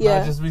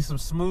 Yeah. It'll just be some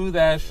smooth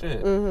ass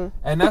shit.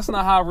 And that's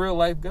not how real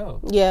life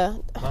goes. Yeah.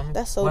 You know I mean?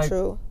 That's so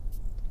true.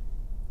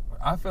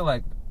 I feel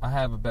like I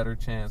have a better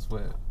chance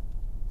with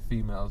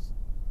females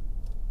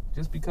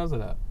just because of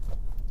that.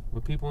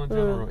 With people in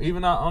general.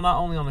 Even not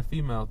only on the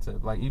female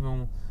tip, like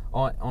even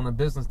on a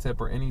business tip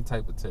or any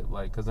type of tip.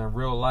 Like, because in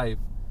real life,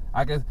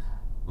 I could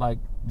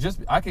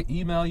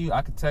email you,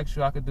 I could text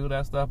you, I could do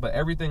that stuff, but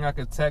everything I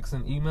could text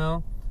and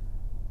email,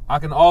 I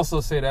can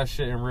also say that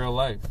shit in real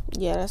life.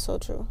 Yeah, that's so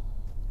true.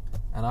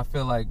 And I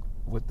feel like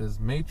with this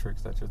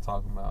matrix that you're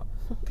talking about,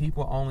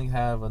 people only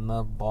have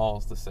enough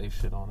balls to say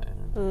shit on the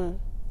internet.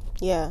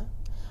 Yeah.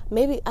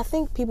 Maybe, I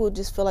think people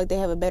just feel like they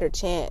have a better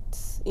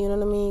chance, you know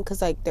what I mean?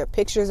 Because, like, their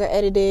pictures are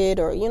edited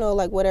or, you know,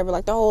 like, whatever.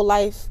 Like, their whole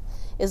life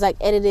is, like,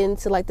 edited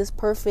into, like, this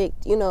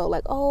perfect, you know,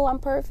 like, oh, I'm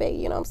perfect,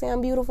 you know what I'm saying?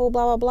 I'm beautiful,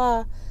 blah, blah,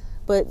 blah.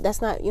 But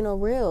that's not,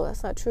 real.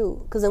 That's not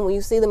true. Because then when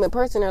you see them in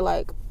person, they're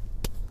like,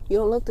 you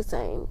don't look the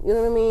same. You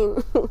know what I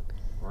mean?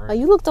 Right. Like,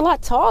 you looked a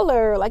lot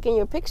taller, like in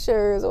your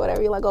pictures or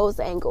whatever. You're like, oh, it's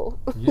the angle.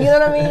 Yeah. You know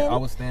what I mean? I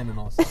was standing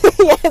on something.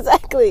 Yeah,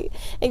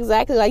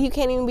 exactly. Like, you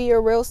can't even be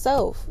your real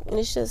self. And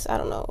it's just, I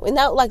don't know. And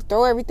that, like,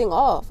 throw everything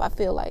off, I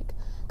feel like.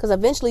 Because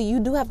eventually you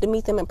do have to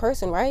meet them in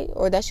person, right?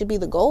 Or that should be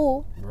the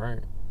goal. Right.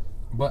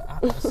 But,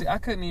 I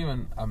couldn't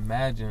even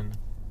imagine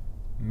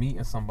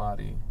meeting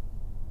somebody,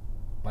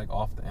 like,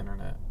 off the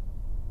internet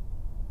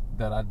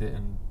that I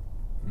didn't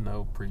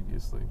know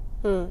previously.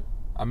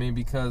 I mean,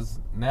 because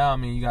now,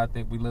 you gotta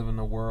think we live in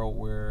a world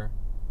where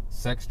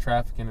sex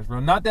trafficking is real.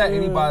 Not that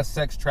anybody's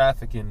sex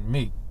trafficking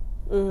me,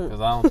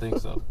 because I don't think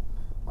so.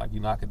 Like,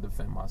 I could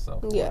defend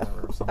myself. Yeah,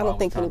 I don't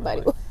think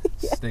anybody would.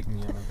 Stick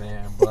me in a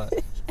van, but,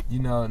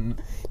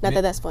 Not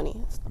that that's funny.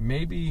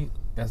 Maybe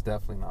that's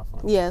definitely not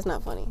funny. Yeah, it's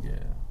not funny. Yeah.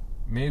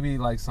 Maybe,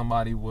 like,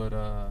 somebody would,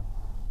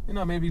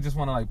 maybe just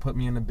want to, like, put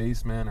me in the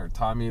basement or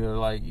tie me to,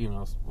 like,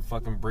 a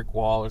fucking brick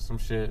wall or some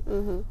shit.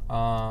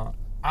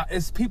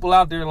 It's people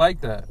out there like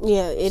that.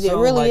 Yeah, it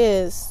really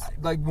is.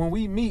 Like, when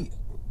we meet,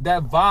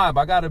 that vibe,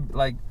 I gotta,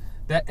 like,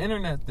 that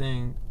internet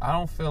thing, I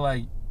don't feel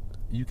like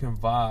you can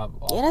vibe.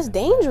 Yeah, that's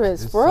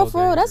dangerous. For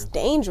real, that's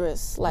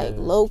dangerous. Like,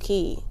 low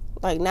key.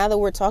 Like, now that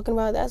we're talking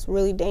about it, that's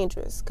really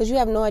dangerous. Because you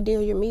have no idea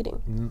who you're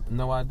meeting.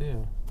 No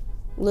idea.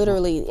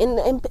 Literally.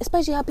 And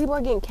especially how people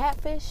are getting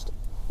catfished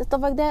and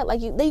stuff like that.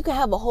 Like, you can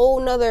have a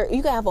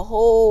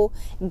whole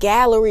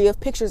gallery of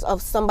pictures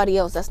of somebody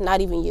else that's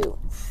not even you.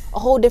 A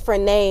whole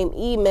different name,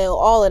 email,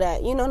 all of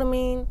that. You know what I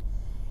mean?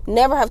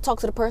 Never have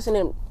talked to the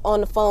person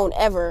on the phone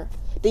ever.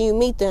 Then you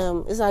meet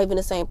them, it's not even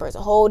the same person.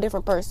 A whole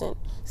different person.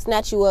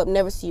 Snatch you up,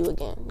 never see you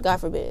again. God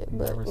forbid.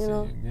 But, never see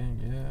you again.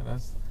 Yeah,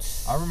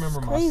 I remember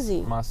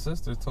my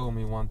sister told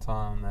me one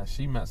time that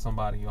she met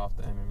somebody off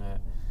the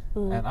internet.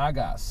 And I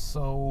got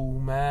so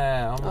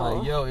mad. I'm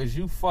like, yo, is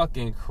you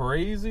fucking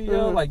crazy,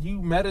 yo? Like,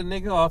 you met a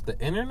nigga off the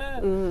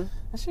internet? And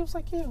she was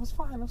like, yeah, it was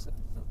fine. I was like,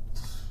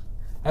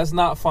 that's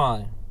not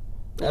fine.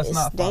 That's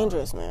not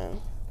dangerous, man.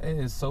 It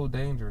is so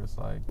dangerous.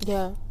 Like,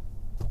 yeah.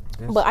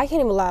 But I can't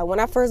even lie. When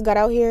I first got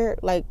out here,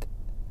 like,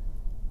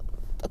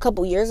 a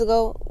couple years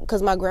ago,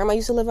 because my grandma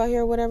used to live out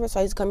here or whatever, so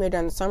I used to come here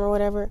during the summer or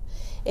whatever.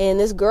 And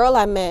this girl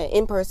I met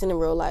in person in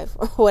real life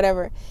or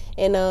whatever.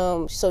 And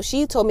so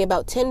she told me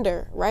about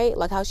Tinder, right?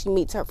 Like, how she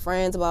meets her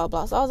friends, blah,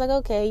 blah. So I was like,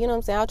 okay, you know what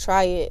I'm saying? I'll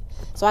try it.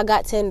 So I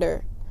got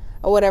Tinder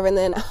or whatever. And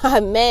then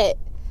I met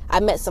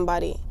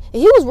somebody.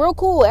 And he was real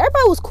cool.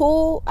 Everybody was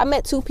cool. I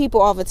met 2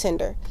 people off of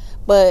Tinder.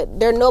 But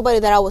they're nobody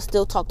that I would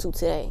still talk to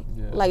today.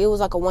 Yeah. Like, it was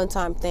like a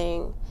one-time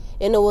thing.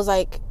 And it was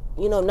like,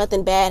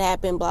 nothing bad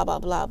happened, blah, blah,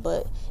 blah.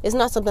 But it's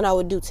not something I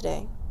would do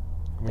today.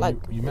 Like,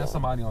 you met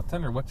somebody on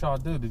Tinder. What y'all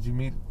do? Did you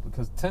meet?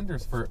 Because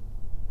Tinder's for...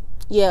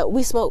 Yeah,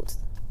 we smoked.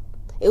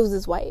 It was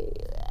this white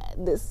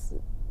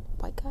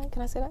guy.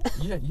 Can I say that?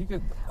 Yeah, you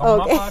could. On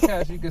my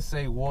podcast, you could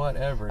say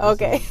whatever.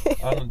 Okay.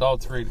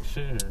 Unadulterated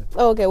shit.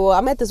 Okay, well,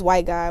 I met this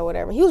white guy or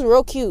whatever. He was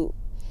real cute.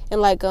 And,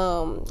 like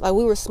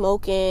we were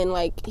smoking.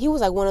 Like, he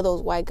was, like, one of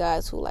those white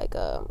guys who, like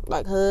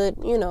hood,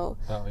 Oh,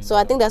 yeah. So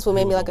I think that's what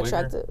made me, like,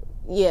 attractive.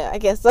 Yeah, I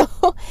guess so.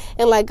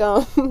 And, like,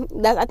 I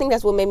think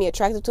that's what made me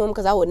attracted to him,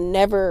 because I would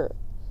never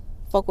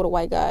fuck with a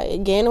white guy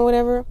again or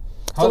whatever.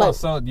 Hold on,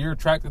 so you're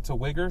attracted to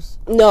wiggers?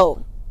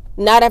 No,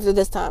 not after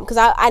this time. Because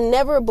I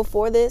never,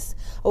 before this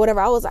or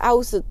whatever, I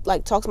used to,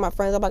 like, talk to my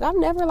friends. I'm like, I've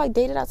never, like,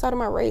 dated outside of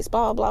my race,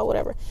 blah, blah,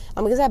 whatever.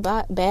 I'm like, is that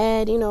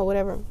bad,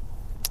 whatever.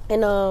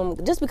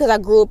 And just because I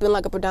grew up in,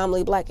 like, a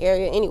predominantly black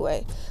area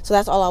anyway. So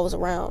that's all I was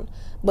around.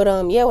 But,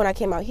 yeah, when I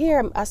came out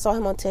here, I saw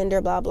him on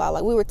Tinder, blah, blah.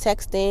 Like, we were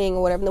texting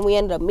or whatever. And then we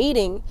ended up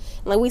meeting.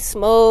 And, like, we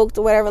smoked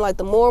or whatever. And, like,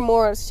 the more and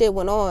more shit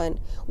went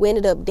on, we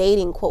ended up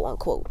dating, quote,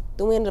 unquote.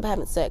 Then we ended up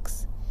having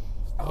sex.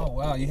 Oh,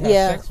 wow. You had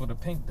sex with a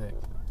pink dick.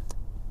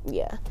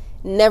 Yeah.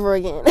 Never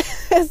again.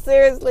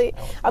 Seriously.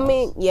 I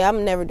mean, yeah,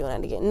 I'm never doing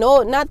that again.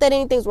 No, not that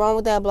anything's wrong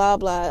with that, blah,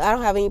 blah. I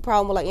don't have any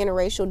problem with, like,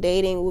 interracial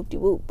dating,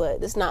 whoop-de-whoop.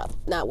 But it's not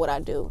what I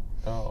do.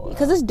 Oh, wow.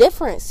 Because it's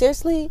different.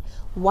 Seriously.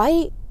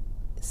 White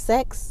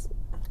sex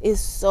is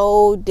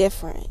so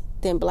different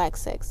than black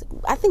sex.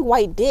 I think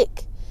white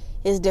dick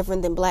is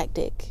different than black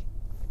dick.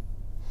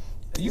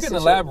 You can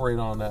elaborate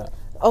on that.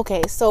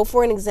 Okay, so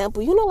for an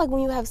example, like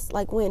when you have,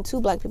 like, when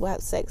 2 black people have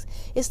sex,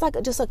 it's like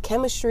just a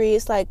chemistry.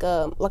 It's like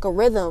a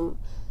rhythm.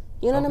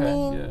 You know what I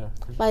mean? Yeah.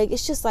 Like,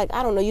 it's just like,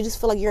 I don't know, you just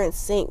feel like you're in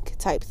sync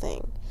type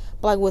thing.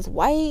 But, like, with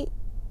white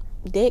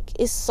dick,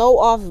 it's so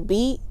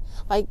offbeat.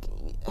 Like,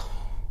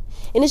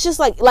 and it's just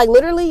like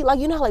literally, like,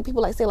 you know how, like,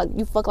 people, like, say, like,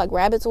 you fuck like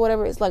rabbits or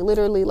whatever. It's like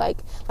literally like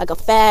a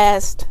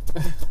fast,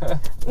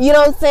 you know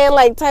what I'm saying,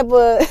 like, type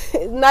of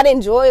not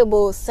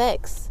enjoyable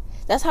sex.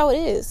 That's how it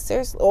is,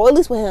 seriously. Or at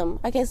least with him.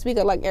 I can't speak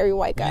of, like, every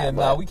white guy. Yeah,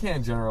 no, we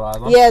can't generalize.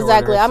 Yeah,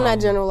 exactly. I'm not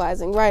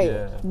generalizing, right?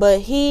 Yeah. But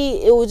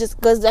it was just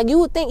because, like, you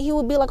would think he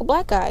would be like a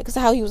black guy because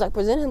of how he was, like,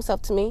 presenting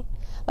himself to me.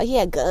 Like, he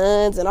had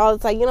guns and all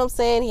this, like, you know what I'm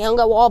saying? He hung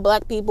out with all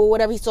black people,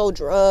 whatever. He sold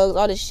drugs,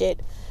 all this shit,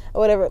 or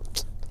whatever.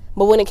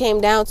 But when it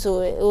came down to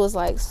it, it was,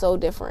 like, so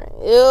different.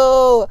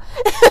 Ew.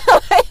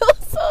 It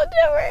was so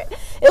different.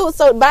 It was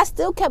so, but I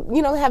still kept,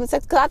 having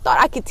sex because I thought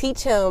I could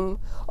teach him,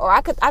 or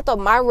I thought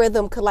my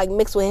rhythm could like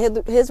mix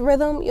with his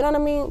rhythm. You know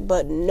what I mean?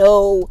 But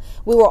no,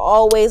 we were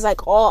always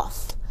like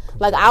off.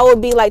 Like I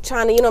would be like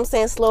trying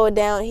to, slow it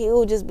down. He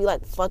would just be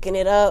like fucking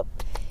it up.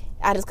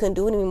 I just couldn't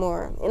do it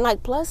anymore. And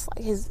like plus,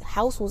 like his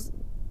house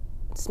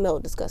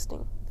smelled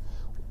disgusting.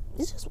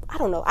 It's just, I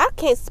don't know. I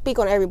can't speak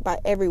on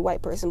every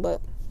white person, but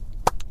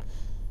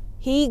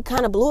he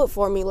kind of blew it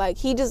for me. Like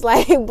he just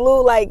like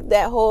blew like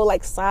that whole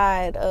like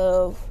side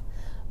of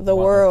the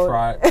world.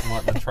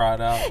 Want to try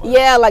it out?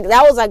 Yeah, like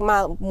that was like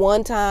my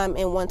one time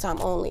and one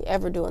time only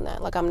ever doing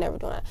that. Like I'm never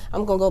doing that.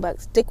 I'm gonna go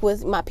back, stick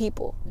with my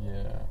people.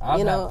 Yeah,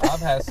 I've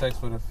had sex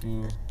with a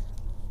few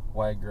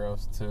white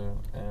girls too,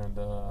 and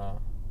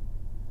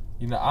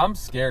I'm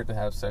scared to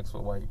have sex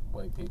with white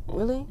people.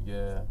 Really?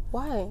 Yeah.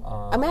 Why?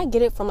 I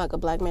get it from like a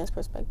black man's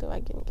perspective.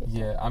 I get it.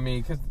 Yeah, I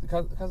mean, cause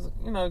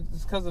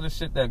just because of the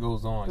shit that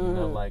goes on.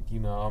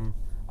 Mm-hmm.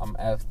 I'm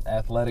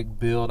athletic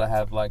build. I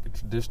have like a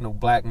traditional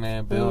black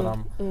man build.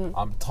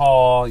 I'm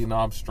tall.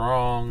 I'm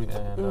strong,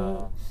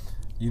 and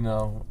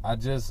I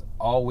just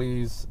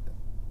always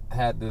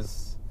had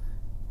this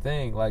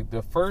thing. Like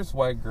the first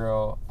white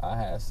girl I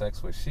had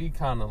sex with, she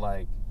kind of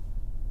like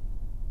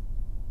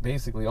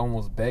basically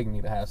almost begged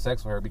me to have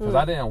sex with her because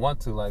I didn't want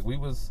to. Like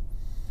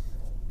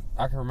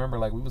I can remember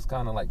like we was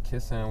kind of like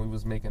kissing, we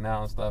was making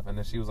out and stuff, and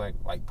then she was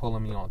like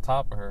pulling me on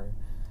top of her,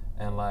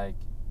 and like.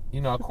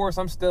 Of course,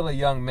 I'm still a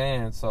young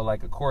man, so,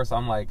 like, of course,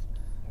 I'm, like,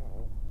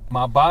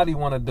 my body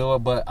want to do it,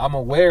 but I'm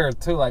aware,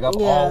 too. Like, I've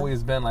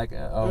always been, like,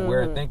 a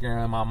aware thinker.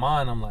 In my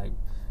mind, I'm like,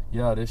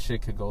 yo, this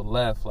shit could go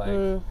left, like,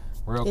 real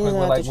quick.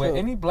 But, like, with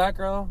any black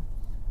girl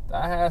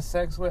that I had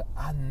sex with,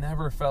 I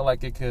never felt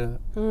like it could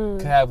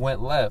have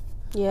went left.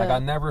 Yeah. Like, I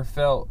never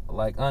felt,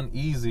 like,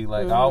 uneasy.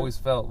 Like, I always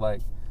felt, like,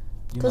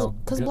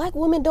 Because black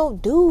women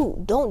don't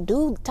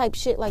do type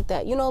shit like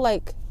that.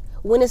 Like,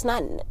 when it's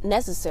not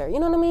necessary. You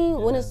know what I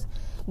mean? Yeah.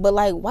 But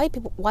like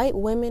white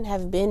women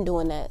have been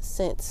doing that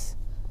since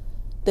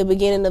the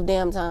beginning of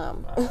damn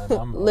time.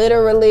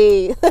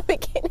 Literally the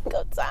beginning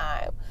of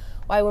time.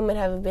 White women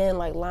have been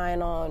like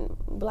lying on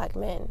black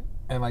men.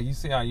 And like you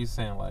see how you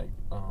saying like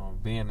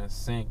being in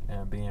sync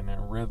and being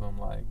in rhythm,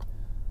 like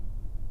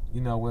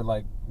with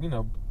like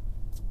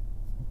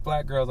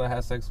black girls I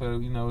had sex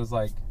with, it's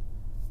like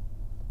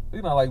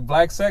like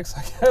black sex,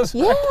 I guess.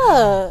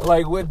 Yeah.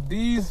 Like with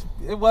these,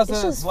 it wasn't.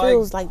 It just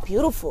feels like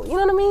beautiful. You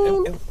know what I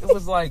mean? It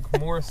was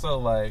like more so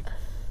like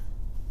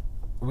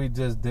we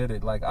just did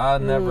it. Like I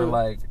never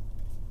like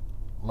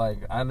I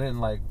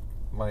didn't like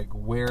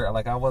wear,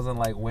 like I wasn't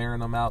like wearing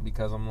them out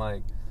because I'm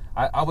like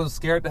I was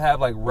scared to have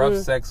like rough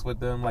sex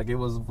with them. Like it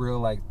was real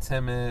like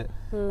timid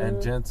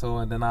and gentle,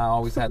 and then I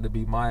always had to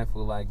be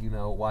mindful. Like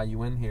while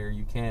you in here,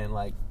 you can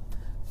like.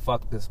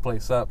 Fuck this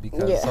place up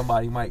because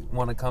somebody might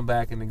want to come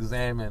back and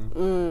examine,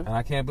 and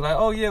I can't be like,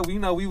 oh yeah,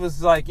 we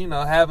was like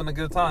having a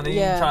good time. They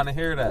ain't trying to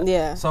hear that.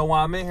 Yeah. So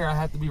while I'm in here, I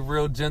have to be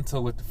real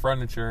gentle with the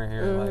furniture in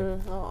here,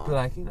 be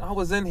like I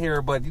was in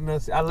here, but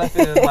I left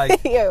it in,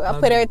 like I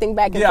put everything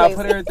back in place. Yeah, I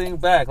put everything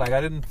back. Like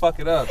I didn't fuck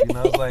it up.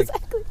 It's like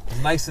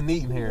it's nice and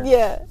neat in here.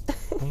 Yeah.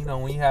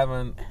 When you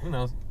having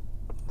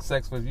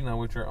sex with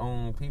with your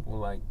own people,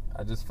 like.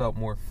 I just felt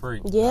more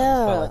free. Yeah. I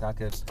just felt like I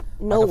could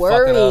worries.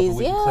 Fuck it up and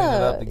we could clean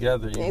it up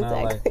together,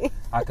 Exactly. Like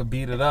I could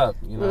beat it up,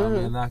 what I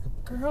mean? And I could,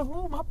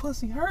 girl, my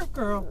pussy hurt,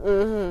 girl.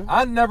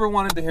 I never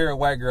wanted to hear a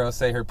white girl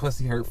say her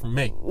pussy hurt from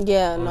me.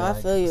 Yeah, no, I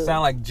feel you.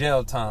 Sound like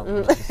jail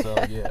time. So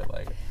yeah,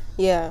 like.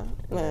 Yeah,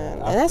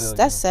 man, and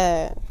that's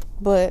sad.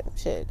 But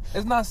shit,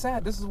 it's not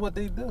sad. This is what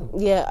they do.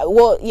 Yeah,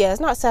 well, yeah, it's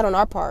not sad on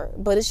our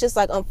part, but it's just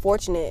like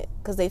unfortunate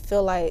because they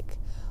feel like.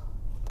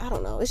 I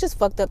don't know. It's just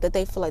fucked up that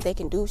they feel like they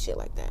can do shit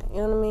like that.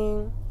 You know what I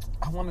mean?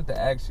 I wanted to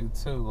ask you,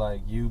 too,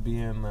 like, you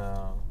being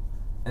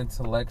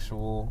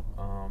intellectual,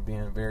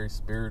 being very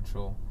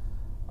spiritual,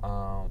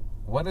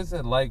 what is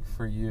it like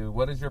for you?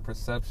 What is your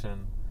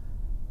perception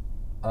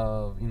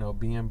of,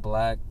 being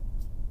black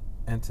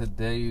in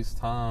today's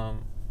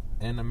time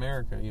in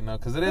America,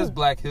 Because it is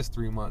Black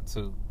History Month,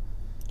 too.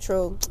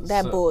 True.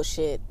 That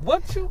bullshit.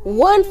 What you mean?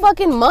 1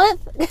 fucking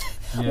month? Yeah.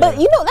 But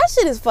that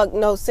shit is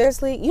no,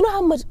 seriously. You know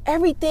how much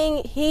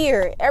everything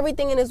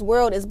in this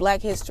world is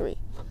Black history.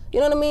 You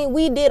know what I mean?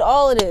 We did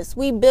all of this.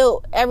 We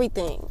built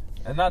everything.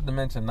 And not to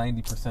mention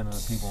 90% of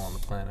the people on the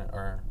planet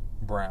are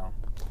brown.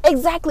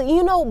 Exactly.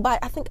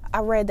 I think I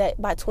read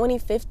that by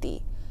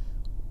 2050,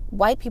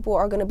 white people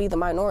are going to be the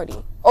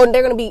minority. Or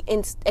they're going to be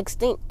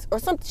extinct or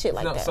some shit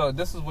like that. So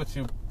this is what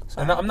you...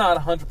 And I'm not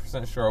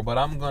 100% sure, but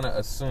I'm going to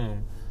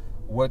assume...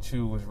 What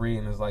you was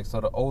reading is like,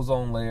 so the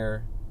ozone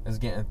layer is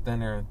getting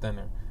thinner and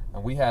thinner,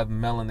 and we have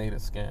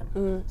melanated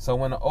skin. So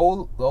when the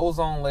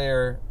ozone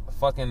layer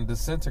fucking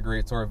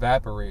disintegrates or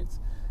evaporates,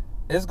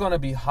 it's gonna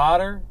be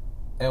hotter,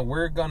 and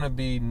we're gonna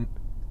get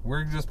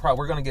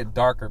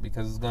darker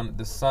because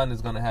the sun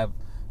is gonna have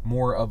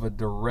more of a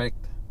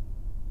direct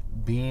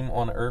beam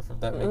on the earth, if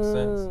that makes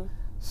sense.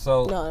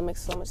 So no, it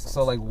makes so much sense.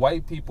 So like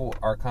white people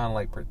are kind of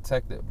like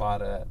protected by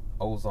that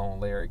ozone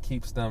layer. It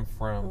keeps them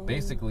from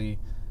basically,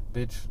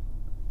 bitch.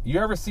 You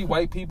ever see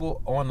white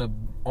people on the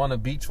on a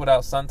beach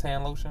without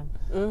suntan lotion,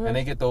 and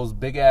they get those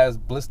big ass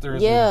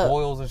blisters and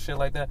boils and shit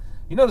like that.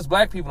 You notice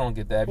black people don't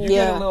get that. If you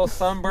get a little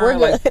sunburn,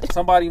 like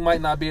somebody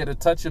might not be able to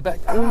touch your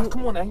back.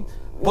 Come on, now.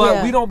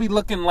 But we don't be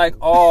looking like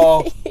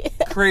all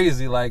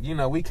crazy. Like, you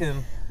know, we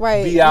can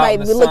be out might in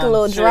the be sun, looking a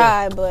little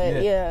dry,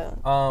 but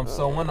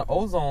so when the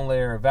ozone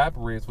layer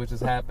evaporates, which is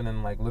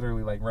happening like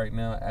literally like right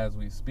now as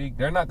we speak,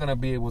 they're not gonna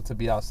be able to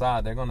be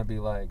outside. They're gonna be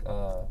like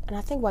and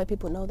I think white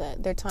people know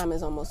that their time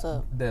is almost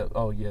up. They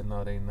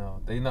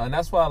know, and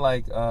that's why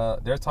like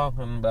they're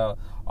talking about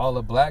all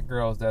the black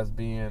girls that's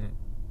being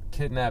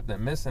kidnapped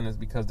and missing is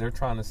because they're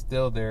trying to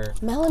steal their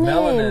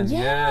melanin.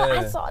 Yeah,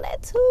 I saw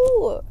that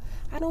too.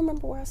 I don't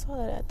remember where I saw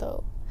that at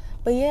though.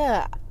 But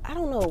yeah, I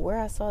don't know where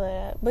I saw that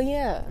at. But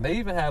yeah. They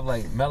even have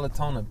like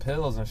melatonin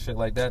pills and shit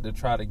like that to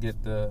try to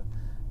get the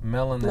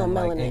melanin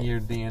like in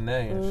your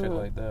DNA and shit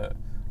like that.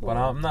 But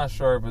I'm not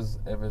sure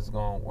if it's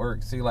gonna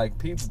work. See, like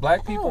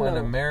black people in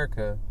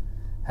America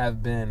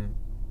have been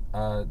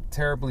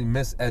terribly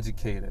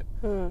miseducated.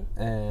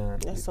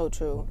 And that's so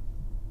true.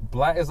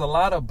 There's a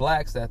lot of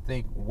blacks that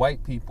think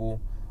white people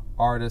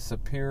are the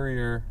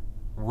superior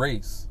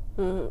race.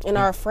 And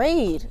are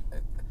afraid.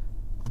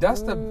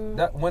 That's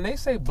when they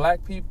say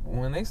black people,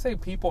 when they say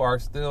people are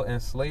still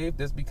enslaved,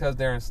 it's because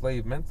they're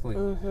enslaved mentally.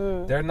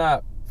 They're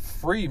not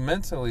free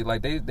mentally.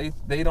 Like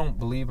they don't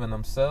believe in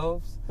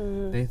themselves.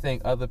 They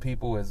think other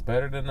people is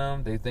better than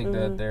them. They think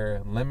that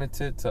they're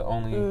limited to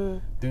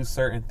only do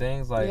certain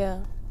things. Like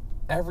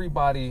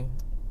everybody,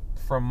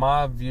 from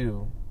my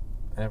view,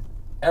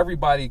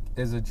 everybody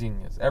is a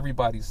genius.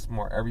 Everybody's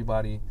smart.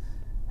 Everybody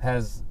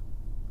has,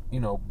 you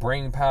know,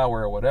 brain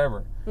power or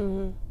whatever.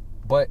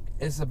 But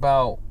it's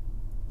about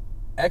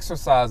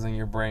exercising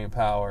your brain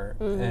power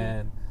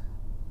and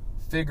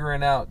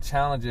figuring out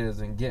challenges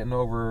and getting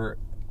over,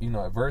 you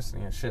know,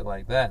 adversity and shit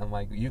like that. And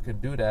like you can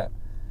do that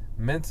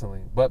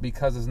mentally, but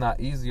because it's not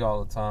easy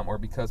all the time, or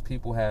because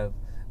people have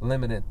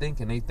limited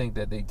thinking, they think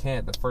that they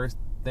can't. The first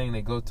thing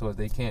they go to is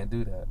they can't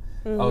do that.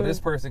 Oh,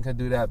 this person could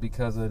do that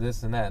because of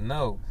this and that.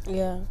 No,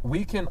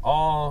 we can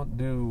all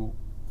do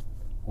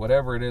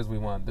whatever it is we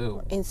want to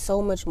do, and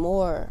so much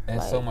more.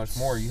 And so much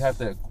more. You have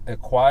to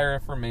acquire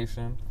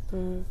information.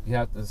 You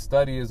have to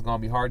study. It's gonna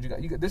be hard.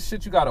 You this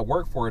shit you gotta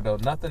work for it though.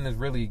 Nothing is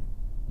really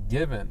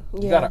given.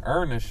 You gotta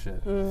earn this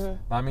shit.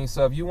 I mean,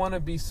 so if you want to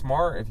be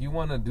smart, if you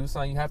want to do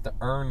something, you have to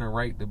earn the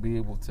right to be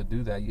able to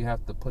do that. You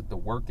have to put the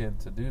work in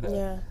to do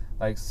that.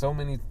 Like so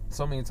many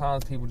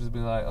times people just be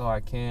like, oh,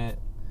 I can't,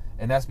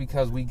 and that's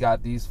because we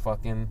got these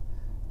fucking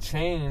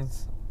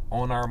chains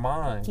on our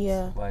minds.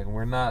 Like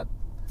we're not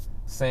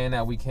saying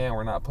that we can't.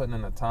 We're not putting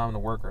in the time, the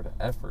work, or the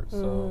effort.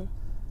 So.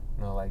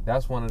 You know, like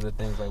that's one of the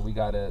things. Like we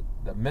gotta,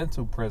 the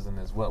mental prison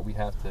is what we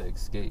have to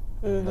escape.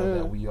 You know,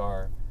 that we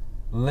are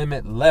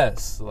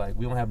limitless. Like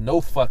we don't have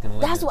no fucking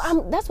limits.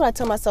 That's what I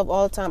tell myself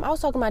all the time. I was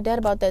talking to my dad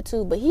about that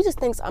too, but he just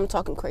thinks I'm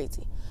talking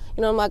crazy.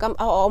 You know,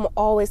 I'm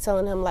always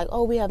telling him like,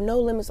 oh, we have no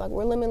limits. Like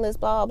we're limitless,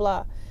 blah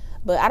blah.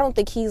 But I don't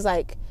think he's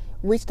like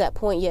reached that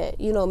point yet.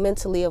 You know,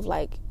 mentally of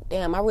like,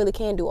 damn, I really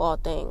can do all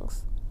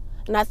things.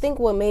 And I think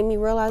what made me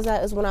realize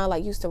that is when I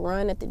like used to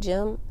run at the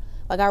gym.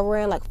 Like I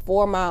ran like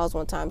 4 miles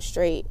one time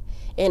straight.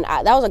 And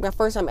that was like my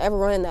first time ever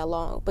running that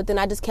long. But then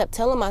I just kept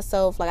telling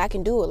myself, like, I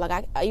can do it. Like,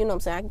 I you know what I'm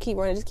saying? I can keep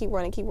running, just keep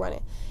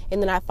running.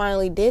 And then I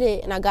finally did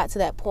it, and I got to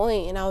that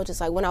point, and I was just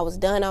like, when I was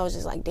done, I was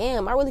just like,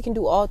 damn, I really can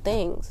do all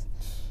things.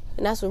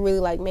 And that's what really,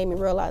 like, made me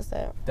realize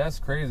that. That's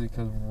crazy,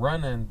 because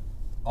running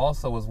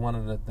also was one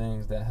of the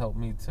things that helped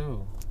me,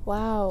 too.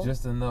 Wow.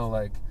 Just to know,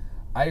 like,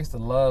 I used to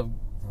love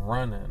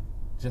running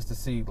just to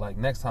see, like,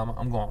 next time,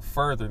 I'm going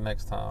further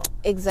next time.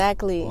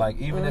 Exactly. Like,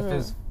 even if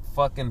it's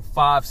fucking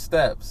 5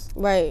 steps.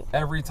 Right.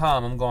 Every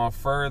time I'm going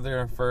further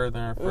and further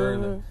and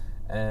further.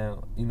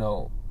 And, you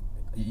know,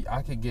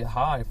 I could get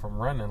high from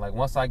running. Like,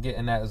 once I get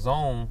in that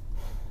zone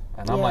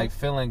and I'm, like,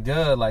 feeling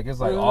good, like, it's,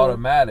 like,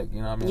 automatic.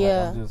 You know what I mean?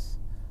 Yeah. Like,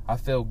 I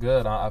feel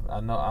good. I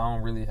know I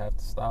don't really have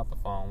to stop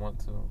if I don't want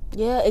to.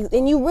 Yeah,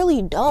 and you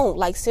really don't.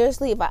 Like,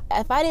 seriously,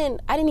 if I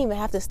didn't even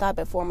have to stop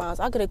at 4 miles.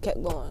 I could have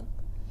kept going.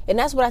 And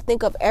that's what I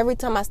think of every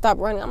time I stop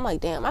running. I'm like,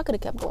 damn, I could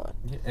have kept going.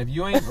 Yeah, if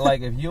you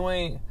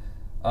ain't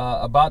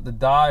about to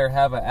die or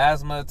have an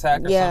asthma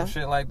attack or some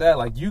shit like that,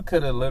 like you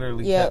could have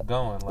literally kept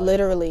going. Like.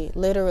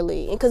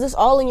 Literally, because it's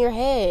all in your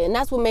head, and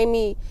that's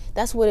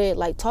what it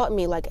like taught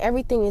me. Like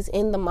everything is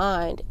in the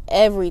mind,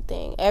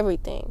 everything.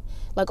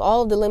 Like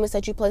all of the limits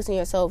that you place on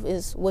yourself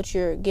is what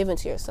you're giving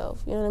to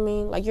yourself. You know what I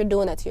mean? Like you're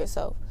doing that to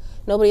yourself.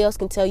 Nobody else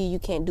can tell you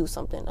can't do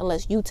something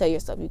unless you tell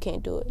yourself you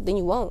can't do it. Then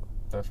you won't.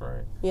 That's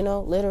right. You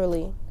know,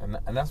 literally. And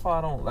that's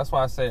why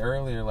I say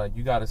earlier, like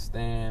you got to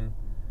stand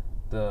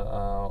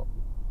the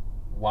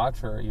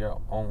watch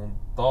your own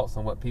thoughts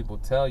and what people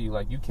tell you.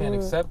 Like you can't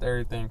accept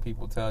everything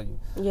people tell you.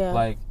 Yeah.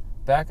 Like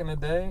back in the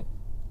day,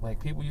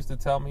 like people used to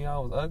tell me I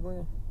was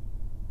ugly,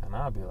 and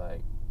I'd be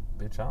like,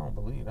 bitch, I don't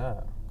believe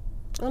that.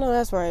 I know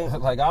that's right.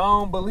 Like I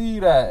don't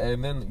believe that.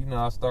 And then, you know,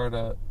 I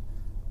started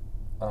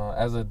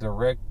as a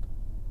direct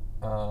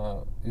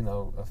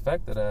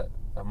effect of that,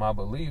 of my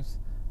beliefs,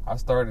 I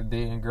started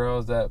dating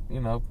girls that, you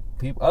know,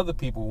 other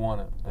people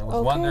wanted, and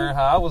was wondering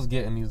how I was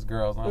getting these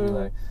girls. And I'd be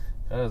like,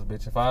 "Cuz,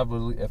 bitch, if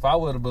I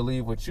would have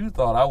believed what you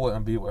thought, I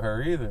wouldn't be with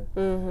her either.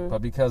 But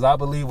because I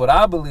believe what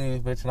I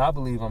believe, bitch, and I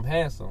believe I'm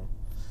handsome,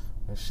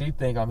 and she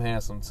think I'm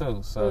handsome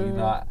too. So you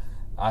know,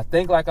 I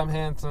think like I'm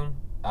handsome."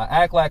 I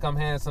act like I'm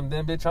handsome,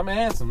 then bitch, I'm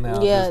handsome now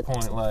at this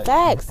point. Like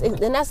facts. And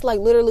that's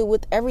like literally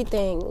with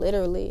everything,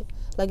 literally.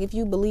 Like if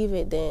you believe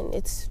it, then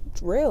it's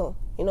real.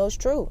 You know, it's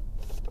true.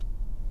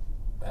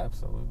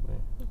 Absolutely.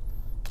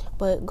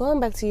 But going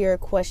back to your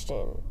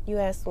question, you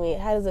asked me,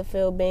 how does it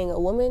feel being a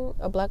woman,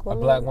 a black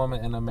woman? A black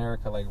woman in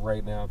America, like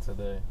right now,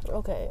 today.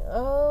 Okay.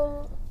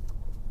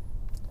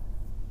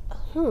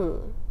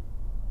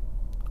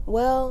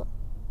 Well,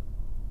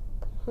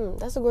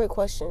 that's a great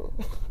question.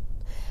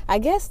 I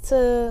guess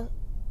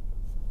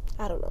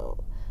I don't know.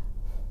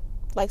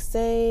 Like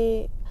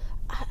say,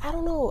 I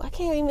don't know. I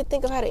can't even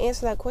think of how to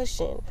answer that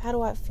question. How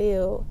do I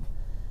feel?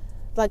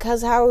 Like,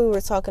 cause how we were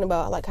talking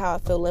about like how I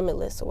feel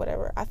limitless or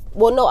whatever.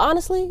 No,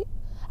 honestly,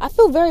 I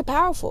feel very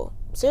powerful.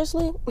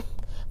 Seriously,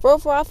 for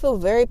real, I feel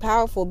very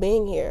powerful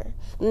being here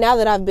now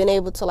that I've been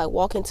able to like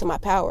walk into my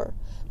power.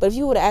 But if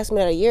you would have asked me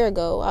that a year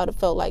ago, I would have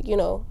felt like, you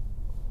know,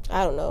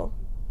 I don't know,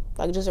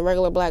 like just a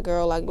regular black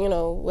girl, like, you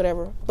know,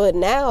 whatever. But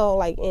now,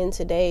 like in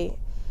today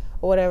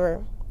or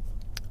whatever,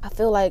 I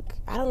feel like,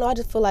 I don't know, I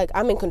just feel like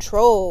I'm in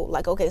control.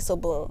 Like, okay, so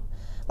boom.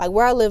 Like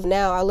where I live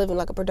now, I live in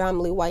like a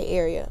predominantly white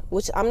area,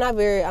 which I'm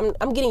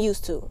getting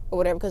used to or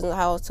whatever, because of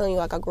how I was telling you,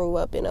 like I grew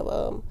up in a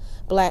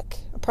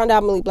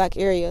predominantly black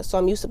area, so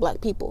I'm used to black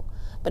people.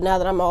 But now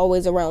that I'm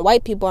always around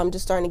white people, I'm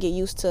just starting to get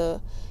used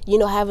to, you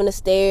know, having the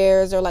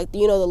stares or like,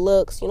 you know, the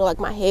looks, you know, like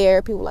my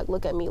hair. People like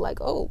look at me like,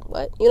 oh,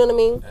 what? You know what I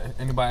mean?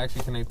 Anybody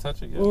actually, can they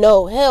touch it yet?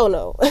 No, hell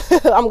no.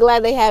 I'm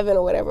glad they haven't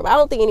or whatever. But I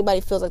don't think anybody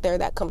feels like they're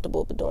that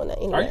comfortable with doing that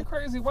anyway. Are you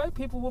crazy? White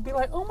people will be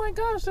like, oh my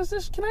gosh,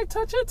 can I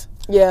touch it?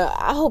 Yeah,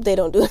 I hope they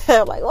don't do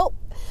that. I'm like, oh.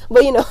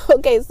 But, you know,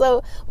 okay,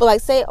 so, but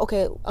like say,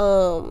 okay,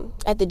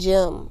 at the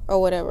gym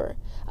or whatever,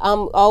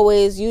 I'm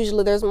always,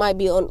 usually there might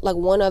be like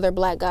one other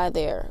black guy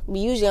there. But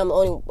usually I'm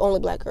the only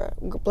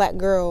black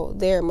girl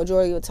there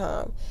majority of the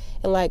time.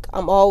 And like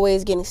I'm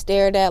always getting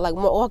stared at. Like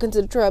when I'm walking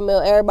to the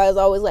treadmill, everybody's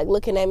always like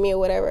looking at me or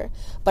whatever.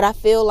 But I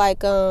feel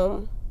like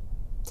how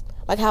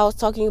I was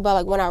talking about,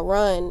 like when I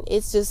run,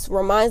 it just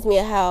reminds me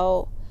of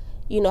how,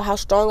 you know, how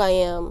strong I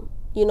am,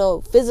 you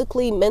know,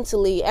 physically,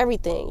 mentally,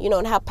 everything, you know,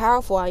 and how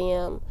powerful I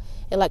am.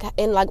 And like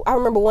I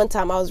remember one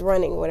time I was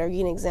running or whatever, give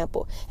you an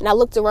example, and I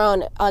looked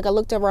around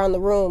the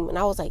room and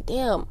I was like,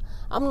 damn,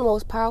 I'm the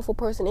most powerful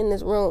person in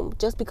this room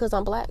just because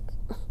I'm black.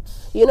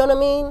 You know what I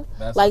mean?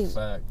 That's like, a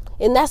fact.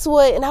 And that's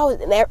what, and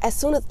as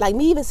soon as, like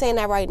me even saying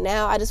that right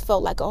now, I just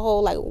felt like a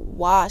whole like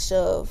wash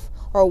of,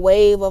 or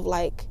wave of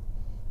like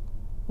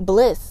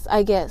bliss,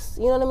 I guess.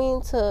 You know what I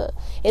mean?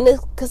 And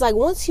it's, cause like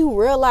once you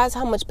realize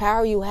how much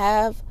power you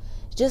have,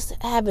 just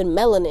having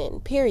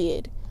melanin,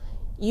 period,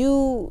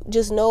 you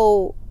just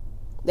know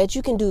that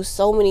you can do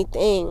so many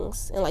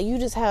things, and like you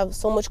just have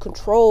so much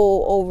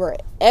control over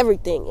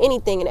everything,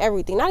 anything and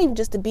everything. Not even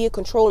just to be a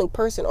controlling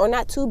person, or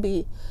not to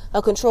be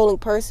a controlling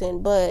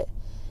person, but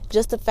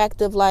just the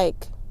fact of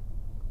like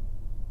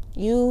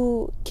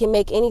you can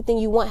make anything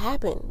you want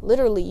happen.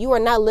 Literally, you are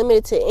not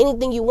limited to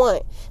anything you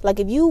want. Like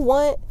if you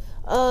want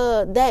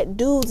that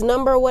dude's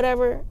number or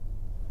whatever,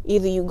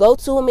 either you go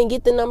to him and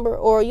get the number,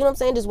 or, you know what I'm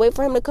saying, just wait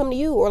for him to come to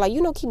you, or like,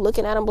 you know, keep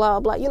looking at him, blah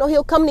blah, you know,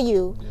 he'll come to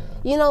you.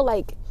 You know,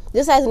 like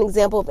just as an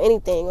example of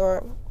anything,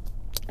 or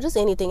just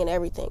anything and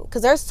everything.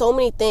 Because there's so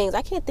many things.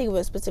 I can't think of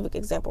a specific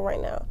example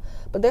right now,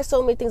 but there's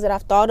so many things that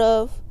I've thought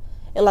of,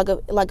 and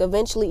like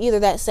eventually either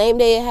that same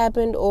day it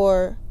happened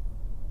or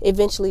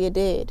eventually it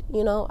did.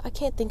 You know, I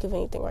can't think of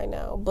anything right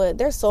now, but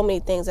there's so many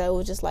things that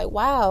was just like,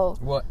 wow.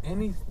 Well,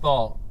 any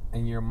thought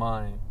in your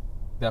mind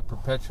that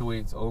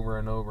perpetuates over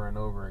and over and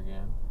over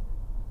again,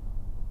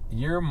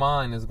 your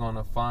mind is going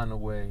to find a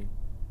way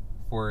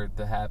for it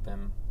to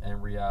happen in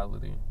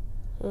reality.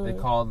 They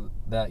call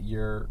that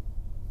your,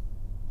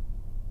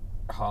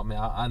 oh man,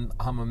 I'm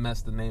gonna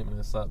mess the name of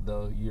this up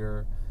though,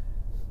 your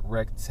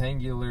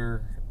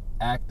rectangular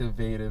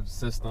activative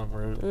system,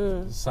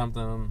 or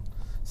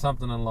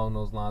something along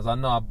those lines. I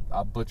know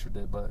I butchered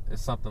it, but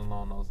it's something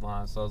along those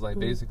lines. So it's like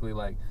basically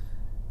like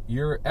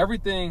your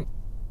everything,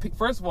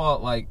 first of all,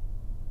 like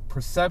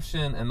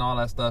perception and all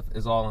that stuff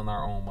is all in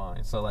our own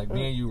mind. So like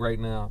me and you right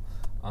now,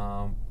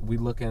 we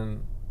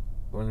looking,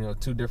 you know,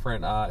 two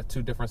different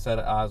set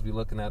of eyes, we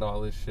looking at all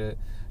this shit.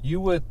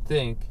 You would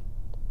think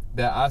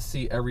that I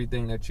see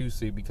everything that you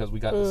see because we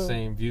got the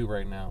same view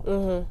right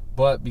now.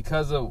 But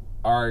because of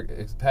our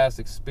past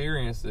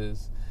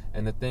experiences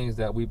and the things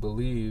that we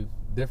believe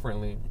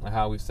differently and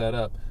how we set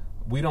up,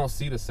 we don't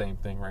see the same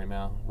thing right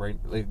now.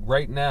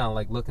 Right now,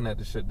 like looking at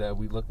the shit that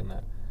we looking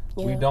at,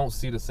 we don't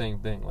see the same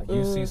thing. Like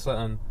you see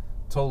something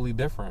totally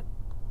different.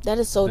 That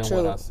is so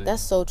true.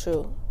 That's so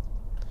true.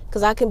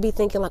 Because I can be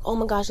thinking like, oh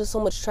my gosh, there's so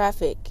much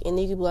traffic. And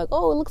then you can be like,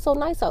 oh, it looks so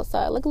nice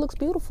outside. Like, it looks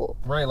beautiful.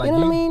 Right. Like, you know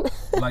what I mean?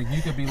 Like, you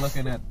could be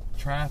looking at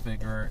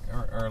traffic or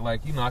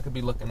like, you know, I could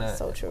be looking at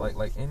so true.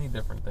 like any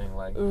different thing.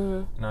 Like, you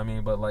know what I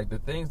mean? But like the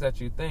things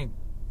that you think,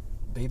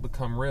 they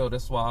become real.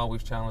 That's why I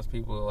always challenge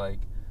people, like,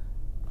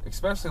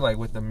 especially like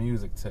with the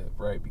music tip,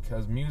 right?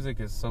 Because music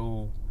is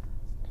so,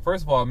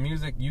 first of all,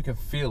 music, you can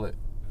feel it.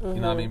 You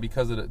know what I mean?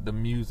 Because of the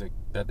music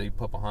that they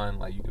put behind,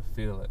 like, you can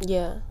feel it.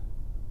 Yeah.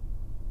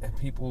 And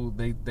people,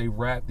 they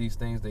rap these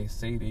things, they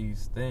say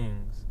these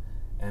things,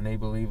 and they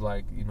believe,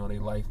 like, you know, their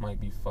life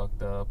might be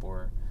fucked up,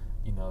 or,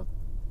 you know,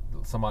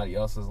 somebody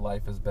else's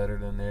life is better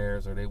than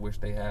theirs, or they wish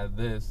they had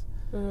this.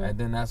 And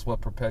then that's what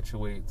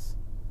perpetuates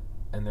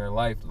in their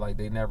life. Like,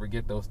 they never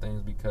get those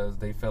things because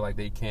they feel like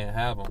they can't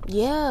have them.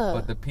 Yeah.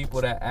 But the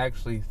people that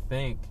actually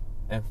think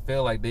and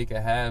feel like they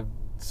can have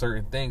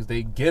certain things,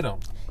 they get them.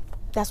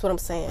 That's what I'm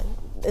saying.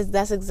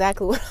 That's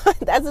exactly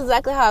that's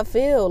exactly how I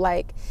feel.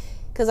 Like,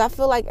 because I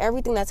feel like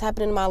everything that's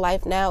happening in my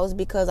life now is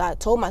because I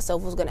told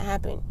myself it was going to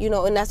happen, you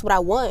know, and that's what I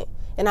want.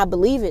 And I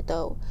believe it,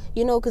 though,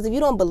 you know, because if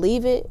you don't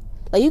believe it,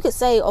 like, you could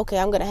say, okay,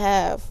 I'm going to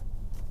have,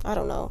 I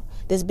don't know,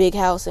 this big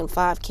house and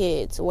 5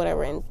 kids or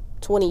whatever in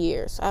 20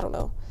 years. I don't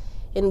know.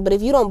 But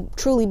if you don't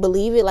truly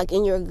believe it, like,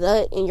 in your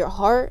gut, in your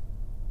heart,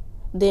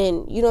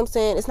 then, you know what I'm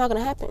saying, it's not going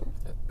to happen.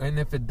 And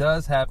if it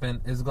does happen,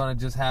 it's going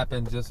to just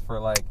happen just for,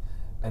 like,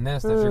 an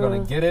instant. You're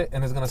going to get it,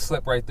 and it's going to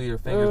slip right through your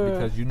fingers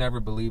because you never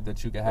believed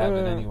that you could have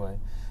it anyway.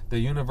 The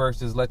universe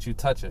just lets you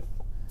touch it.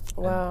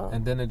 Wow.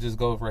 And then it just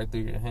goes right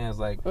through your hands.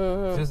 Like,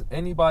 just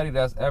anybody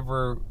that's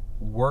ever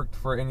worked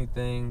for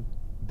anything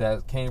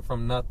that came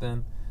from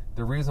nothing,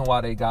 the reason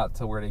why they got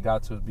to where they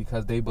got to is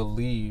because they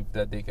believed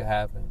that they could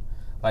happen.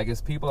 Like,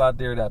 it's people out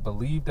there that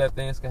believe that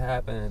things can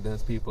happen, and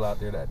there's people out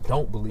there that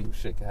don't believe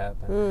shit can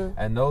happen.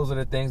 And those are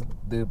the things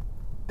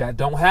that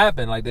don't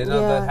happen. Like, they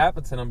don't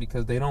happen to them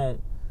because they don't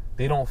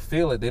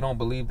feel it. They don't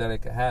believe that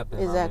it could happen.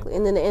 Exactly. I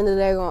mean, and then at the end of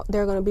the day,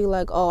 they're going to be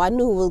like, oh, I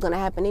knew it was going to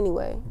happen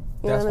anyway.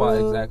 That's why,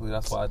 exactly.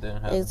 That's why it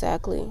didn't happen.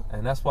 Exactly.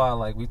 And that's why,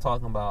 like, we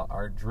talking about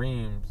our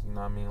dreams, you know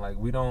what I mean? Like,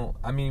 we don't,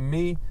 I mean,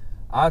 me,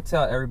 I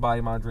tell everybody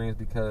my dreams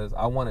because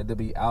I wanted to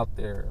be out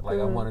there. Like,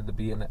 I wanted to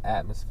be in the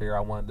atmosphere. I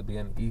wanted to be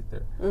in the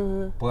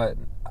ether. But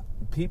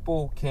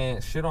people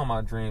can't shit on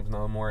my dreams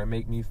no more and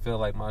make me feel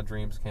like my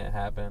dreams can't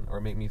happen,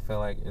 or make me feel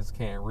like it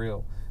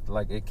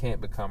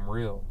can't become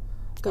real.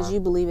 Because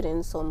you believe it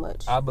in so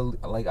much. I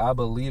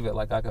believe it.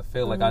 Like, I can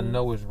feel like I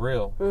know it's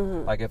real.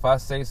 Like, if I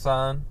say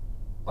something,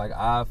 like,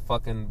 I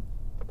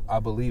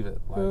believe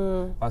it.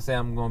 Like, if I say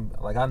I'm going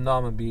to, like, I know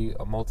I'm going to be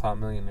a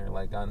multi-millionaire.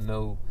 Like, I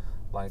know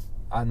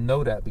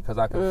that because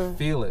I can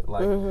feel it.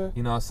 Like,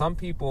 you know, some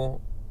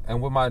people,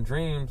 and with my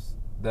dreams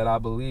that I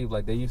believe,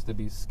 like, they used to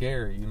be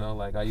scary, you know?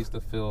 Like, I used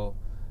to feel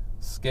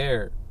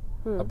scared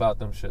about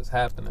them shits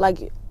happening.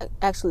 Like,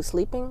 actually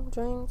sleeping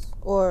dreams?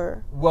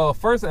 Or? Well,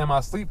 first, in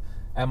my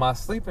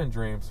sleeping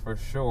dreams, for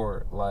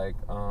sure. Like,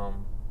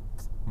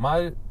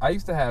 I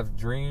used to have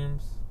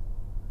dreams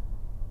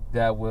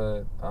that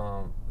would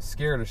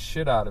scare the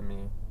shit out of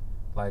me.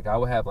 Like, I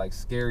would have, like,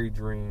 scary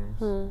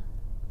dreams.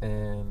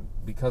 And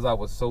because I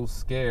was so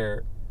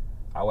scared,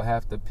 I would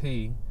have to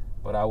pee,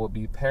 but I would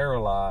be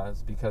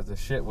paralyzed because the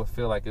shit would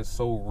feel like it's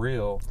so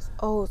real.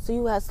 Oh, so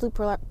you had sleep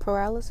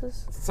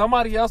paralysis?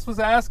 Somebody else was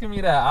asking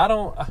me that.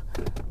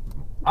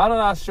 I'm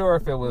not sure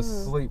if it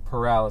was sleep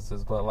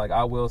paralysis, but, like,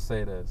 I will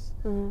say this.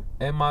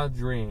 In my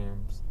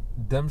dreams,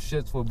 them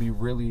shits will be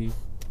really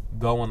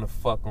going the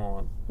fuck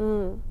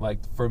on. Like,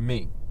 for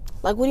me.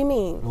 Like, what do you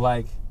mean?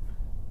 Like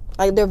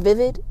they're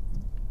vivid?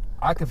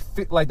 I could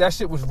feel, like, that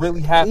shit was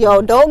really happening.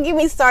 Yo, don't get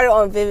me started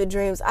on vivid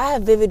dreams. I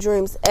have vivid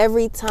dreams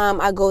every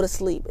time I go to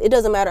sleep. It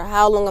doesn't matter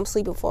how long I'm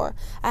sleeping for.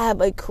 I have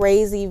a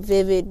crazy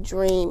vivid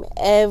dream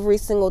every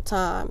single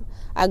time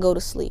I go to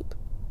sleep.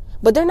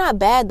 But they're not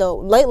bad, though.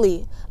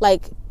 Lately,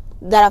 like,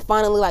 that I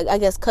finally, like, I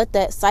guess, cut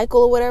that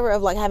cycle or whatever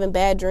of, like, having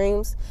bad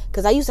dreams.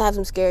 Because I used to have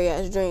some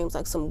scary-ass dreams,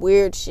 like, some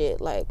weird shit,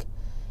 like.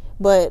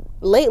 But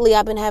lately,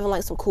 I've been having,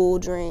 like, some cool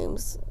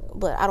dreams.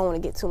 But I don't want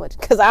to get too much.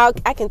 Because I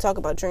can talk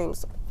about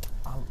dreams.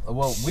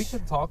 Well, we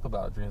can talk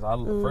about dreams.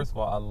 First of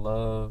all, I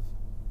love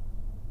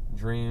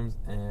dreams,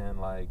 and,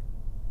 like,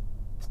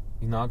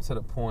 you know, I'm to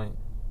the point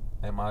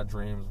in my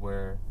dreams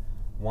where,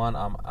 one,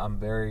 I'm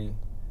very,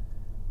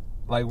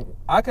 like,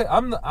 I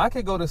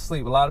could go to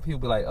sleep. A lot of people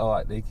be like,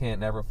 oh, they can't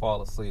never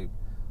fall asleep.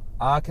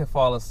 I can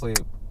fall asleep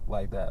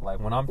like that. Like,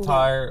 when I'm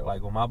tired,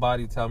 like, when my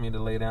body tell me to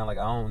lay down, like,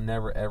 I don't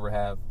never ever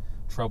have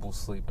trouble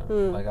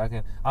sleeping. Like,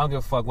 I don't give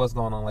a fuck what's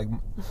going on. Like,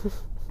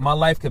 my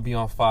life could be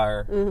on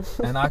fire,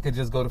 and I could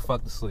just go to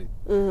fuck to sleep.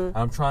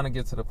 I'm trying to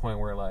get to the point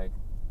where, like,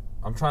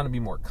 I'm trying to be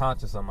more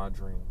conscious of my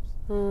dreams.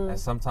 And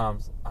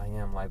sometimes I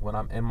am. Like, when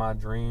I'm in my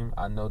dream,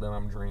 I know that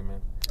I'm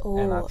dreaming. Ooh,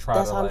 and I try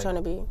that's to, how like, I'm trying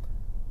to be.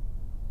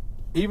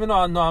 Even though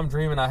I know I'm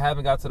dreaming, I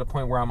haven't got to the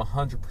point where I'm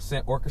 100%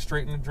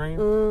 orchestrating the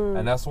dream.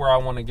 And that's where I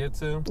want to get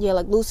to. Yeah,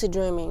 like lucid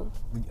dreaming.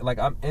 Like,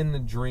 I'm in the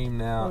dream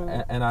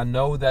now, and I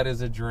know that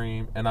is a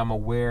dream, and I'm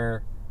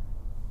aware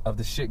of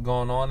the shit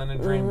going on in the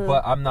dream,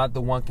 but I'm not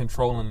the one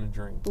controlling the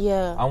dream.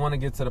 Yeah. I want to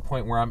get to the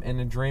point where I'm in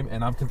the dream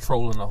and I'm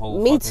controlling the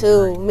whole Me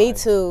too. dream. Me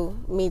too.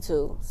 Me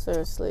too.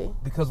 Seriously.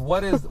 Because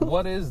what is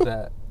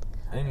that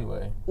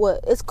anyway?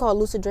 What? It's called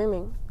lucid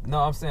dreaming.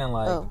 No, I'm saying,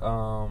 like,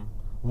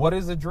 what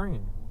is a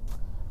dream?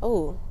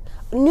 Oh.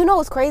 You know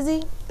what's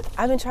crazy?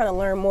 I've been trying to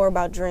learn more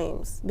about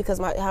dreams because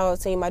how I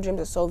was saying my dreams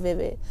are so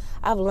vivid.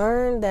 I've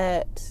learned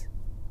that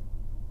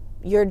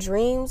your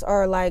dreams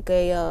are like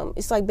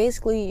it's like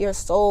basically your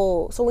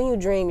soul. So when you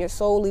dream, your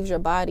soul leaves your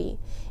body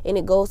and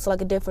it goes to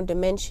like a different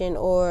dimension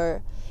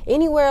or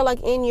anywhere like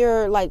in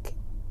your like.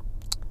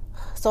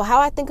 So how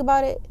I think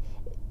about it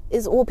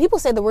is, well, people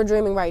say that we're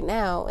dreaming right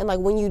now, and like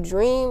when you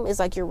dream, it's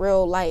like your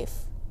real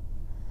life.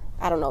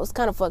 I don't know. It's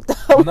kind of fucked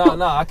up.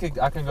 No, I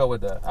can go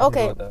with that. I can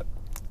go with that.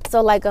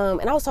 So like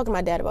and I was talking to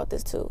my dad about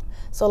this too.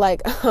 So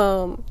like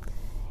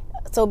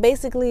so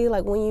basically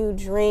like when you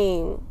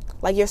dream,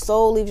 like your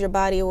soul leaves your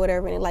body or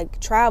whatever and it like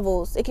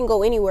travels, it can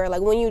go anywhere.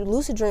 Like when you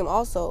lucid dream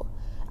also,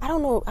 I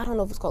don't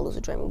know if it's called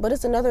lucid dreaming, but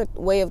it's another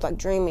way of like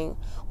dreaming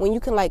when you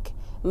can like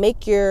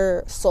make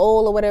your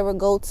soul or whatever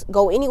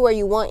go anywhere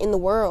you want in the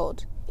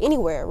world.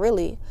 Anywhere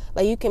really.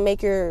 Like you can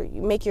make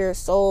your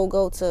soul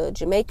go to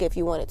Jamaica if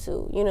you wanted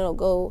to,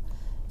 go,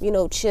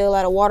 chill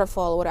at a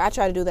waterfall or whatever. I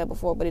tried to do that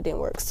before, but it didn't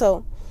work.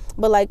 So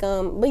but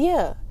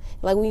yeah,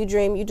 like when you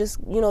dream, you just,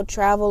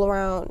 travel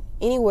around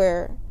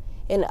anywhere.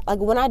 And like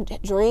when I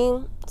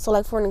dream, so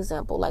like for an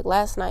example, like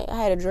last night I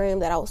had a dream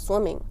that I was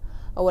swimming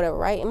or whatever,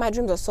 right? And my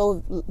dreams are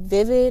so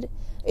vivid,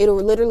 it'll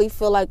literally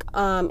feel like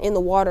I'm in the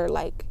water,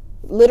 like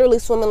literally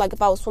swimming, like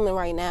if I was swimming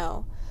right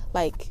now.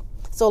 Like,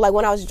 so like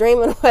when I was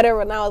dreaming or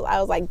whatever, and I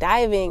was like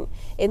diving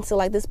into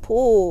like this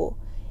pool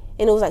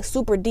and it was like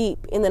super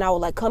deep, and then I would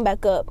like come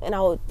back up and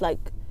I would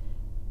like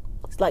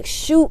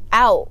shoot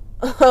out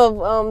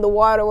of the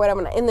water or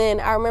whatever. And then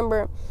I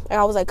remember like,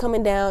 I was like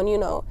coming down,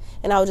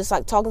 and I was just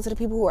like talking to the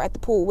people who were at the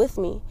pool with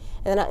me.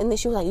 And then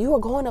she was like, "You were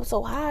going up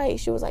so high."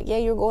 She was like, "Yeah,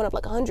 you were going up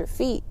like 100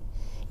 feet.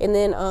 And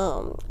then,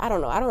 I don't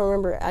know. I don't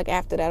remember like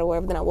after that or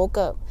whatever. Then I woke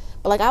up.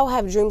 But like I would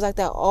have dreams like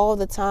that all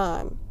the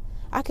time.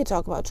 I could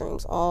talk about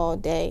dreams all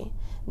day.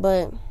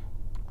 But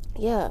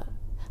yeah,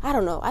 I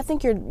don't know. I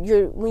think you're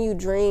when you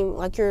dream,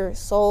 like your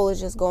soul is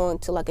just going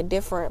to like a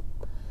different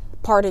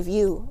part of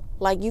you.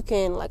 Like you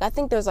can, like I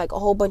think there's like a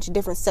whole bunch of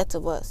different sets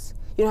of us.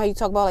 You know how you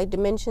talk about like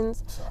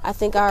dimensions? I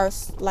think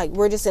ours, like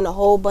we're just in a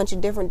whole bunch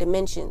of different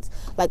dimensions.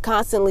 Like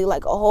constantly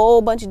like a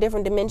whole bunch of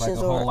different dimensions.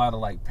 Like a whole lot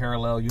of like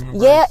parallel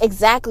universes. Yeah,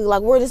 exactly.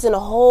 Like we're just in a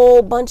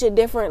whole bunch of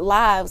different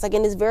lives. Like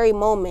in this very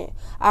moment,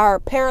 our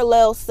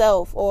parallel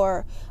self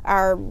or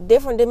our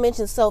different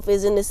dimension self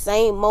is in the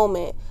same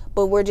moment,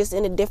 but we're just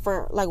in a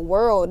different like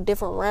world,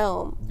 different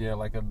realm. Yeah,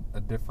 like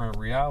a different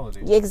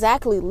reality. Yeah,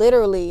 exactly,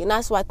 literally. And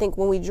that's why I think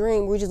when we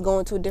dream, we're just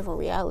going to a different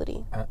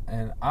reality.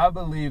 And I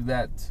believe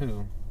that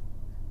too.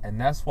 And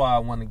that's why I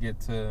want to get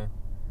to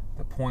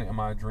the point in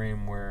my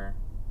dream where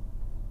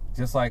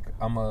just like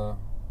I'm a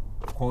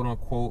quote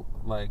unquote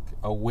like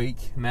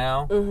awake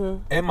now,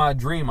 in my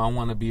dream I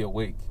want to be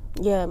awake.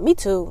 Yeah, me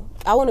too.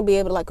 I want to be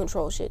able to like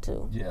control shit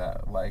too. Yeah,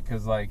 like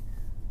cuz like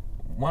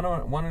one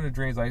of the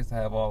dreams I used to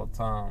have all the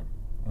time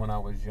when I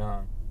was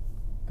young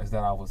is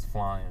that I was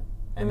flying,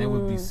 and it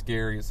would be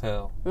scary as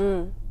hell.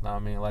 Know what I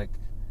mean? Like,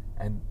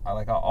 and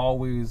I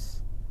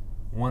always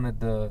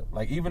wanted to,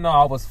 like, even though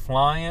I was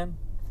flying,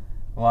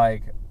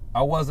 like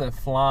I wasn't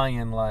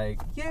flying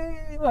like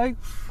yay, like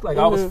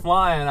I was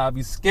flying, I'd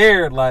be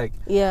scared, like,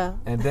 yeah,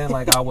 and then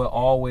like I would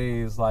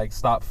always like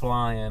stop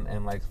flying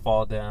and like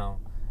fall down.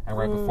 And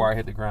right before I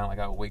hit the ground, like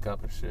I would wake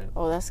up and shit.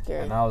 Oh, that's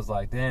scary. And I was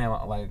like, damn,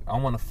 like I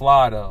want to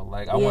fly though.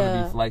 Like I want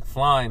to be like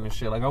flying and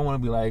shit. Like I want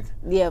to be like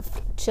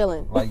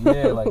chilling. Like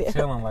like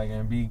chilling, like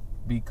and be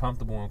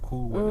comfortable and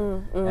cool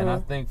with it. And I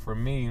think for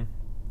me,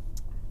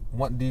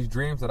 what these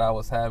dreams that I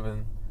was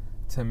having,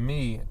 to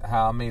me,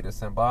 how I made it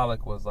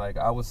symbolic was like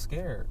I was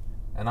scared,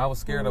 and I was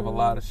scared of a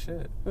lot of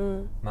shit.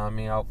 Know what I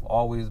mean? I've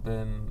always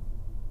been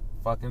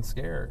fucking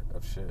scared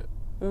of shit.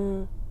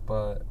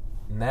 But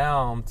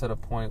now I'm to the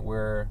point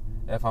where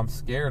if I'm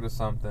scared of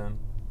something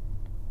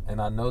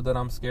and I know that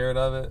I'm scared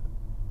of it,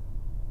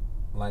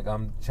 like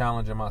I'm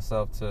challenging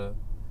myself to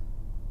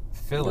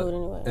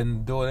feel it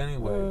and do it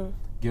anyway.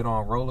 Get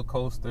on roller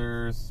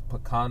coasters,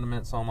 put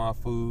condiments on my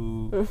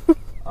food,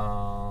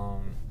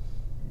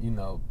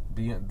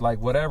 be like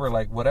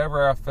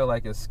whatever I feel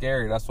like is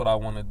scary, that's what I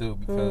want to do,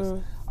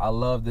 because I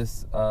love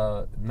this.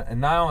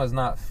 And now is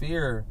not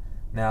fear.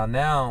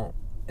 Now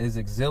is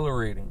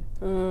exhilarating.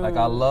 Like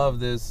I love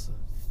this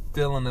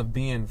feeling of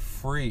being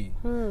free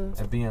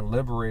and being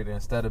liberated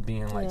instead of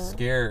being like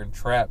scared and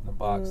trapped and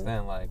boxed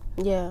in. Like,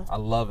 I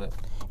love it.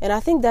 And I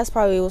think that's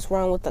probably what's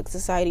wrong with like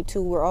society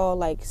too. We're all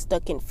like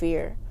stuck in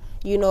fear,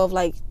 of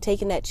like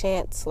taking that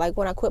chance. Like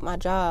when I quit my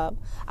job,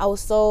 I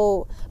was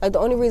so like, the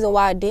only reason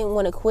why I didn't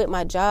want to quit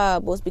my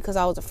job was because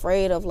I was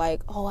afraid of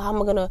like, oh, how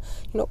am I gonna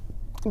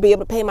be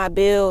able to pay my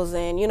bills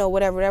and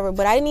whatever.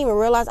 But I didn't even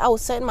realize I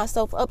was setting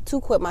myself up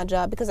to quit my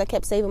job because I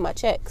kept saving my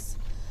checks.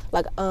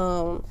 Like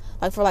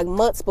for like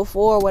months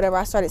before whatever,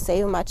 I started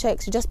saving my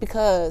checks just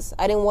because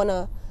I didn't want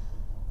to.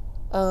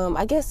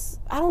 I guess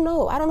I don't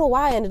know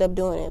why I ended up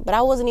doing it, but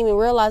I wasn't even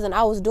realizing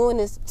I was doing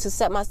this to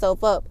set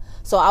myself up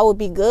so I would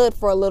be good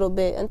for a little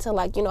bit until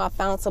like I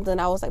found something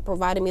that was like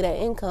providing me that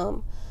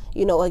income,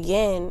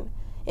 again.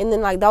 And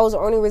then, like, that was the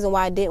only reason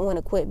why I didn't want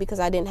to quit, because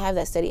I didn't have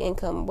that steady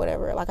income or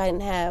whatever. Like, I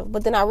didn't have.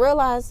 But then I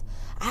realized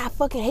I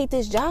fucking hate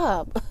this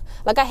job.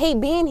 Like, I hate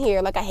being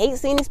here. Like, I hate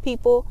seeing these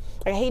people.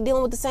 Like, I hate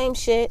dealing with the same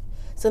shit.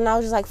 So then I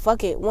was just like,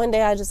 fuck it. One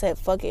day I just said,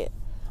 fuck it.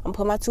 I'm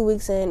putting my 2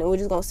 weeks in, and we're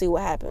just going to see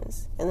what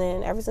happens. And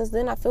then ever since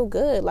then, I feel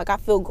good. Like, I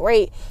feel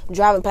great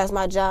driving past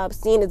my job,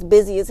 seeing it's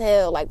busy as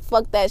hell. Like,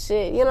 fuck that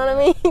shit. You know what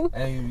I mean?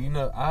 And, you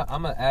know,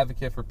 I'm an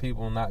advocate for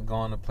people not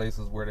going to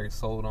places where their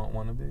soul don't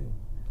want to be.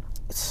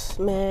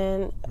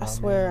 Man, I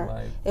swear.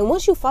 Like, and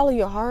once you follow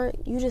your heart,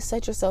 you just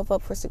set yourself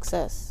up for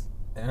success.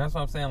 And that's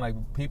what I'm saying. Like,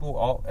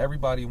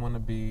 everybody want to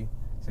be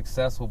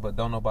successful, but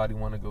don't nobody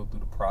want to go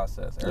through the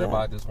process.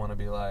 Everybody just want to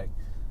be like,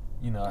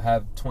 you know,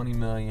 have 20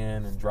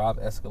 million and drive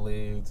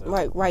Escalades.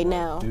 Right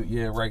now.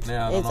 Right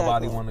now. Exactly. Don't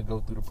nobody want to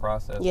go through the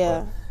process.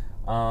 Yeah.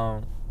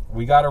 But,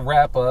 we got to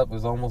wrap up.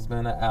 It's almost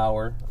been an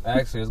hour.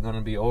 Actually, it's going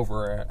to be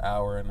over an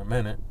hour in a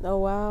minute. Oh,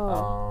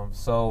 wow.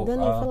 So.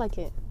 Doesn't even feel like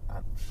it.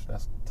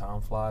 That's time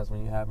flies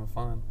when you're having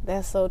fun.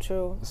 That's so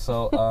true.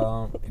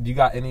 So, you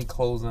got any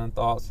closing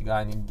thoughts? You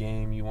got any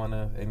game you want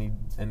to,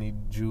 any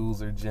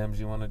jewels or gems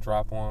you want to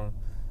drop on,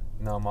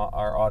 you know,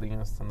 our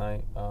audience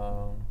tonight?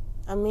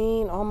 I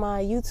mean, on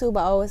my YouTube,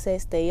 I always say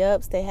stay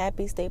up, stay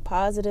happy, stay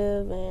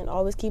positive, and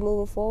always keep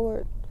moving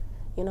forward.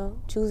 You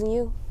know, choosing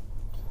you.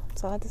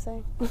 That's all I have to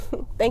say.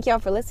 Thank y'all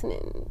for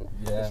listening.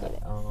 Yeah.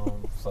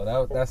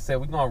 So that's it.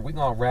 We're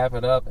gonna wrap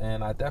it up,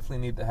 and I definitely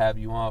need to have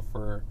you on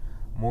for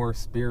more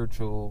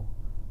spiritual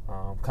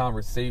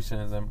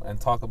conversations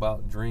and talk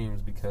about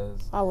dreams, because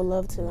I would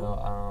love to. You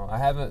know, I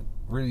haven't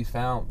really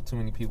found too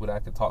many people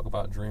that could talk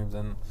about dreams,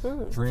 and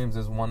dreams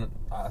is one.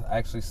 I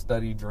actually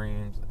study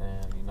dreams,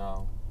 and you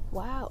know.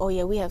 Wow. Oh,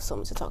 yeah, we have so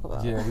much to talk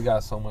about. Yeah, we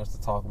got so much to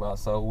talk about.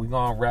 So we're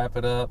going to wrap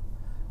it up.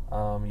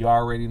 You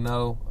already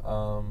know,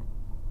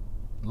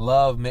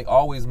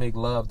 always make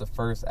love the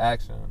first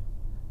action.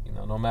 You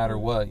know, no matter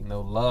what. You know,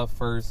 love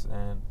first,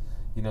 and,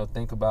 you know,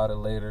 think about it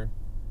later.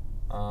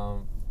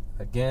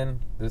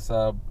 Again, this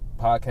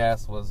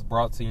podcast was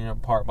brought to you in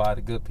part by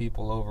the good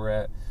people over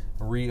at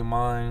Read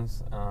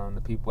Minds,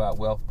 the people at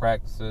Wealth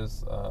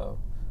Practices,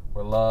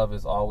 where love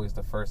is always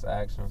the first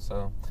action.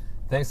 So,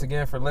 thanks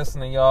again for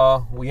listening,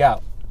 y'all. We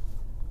out.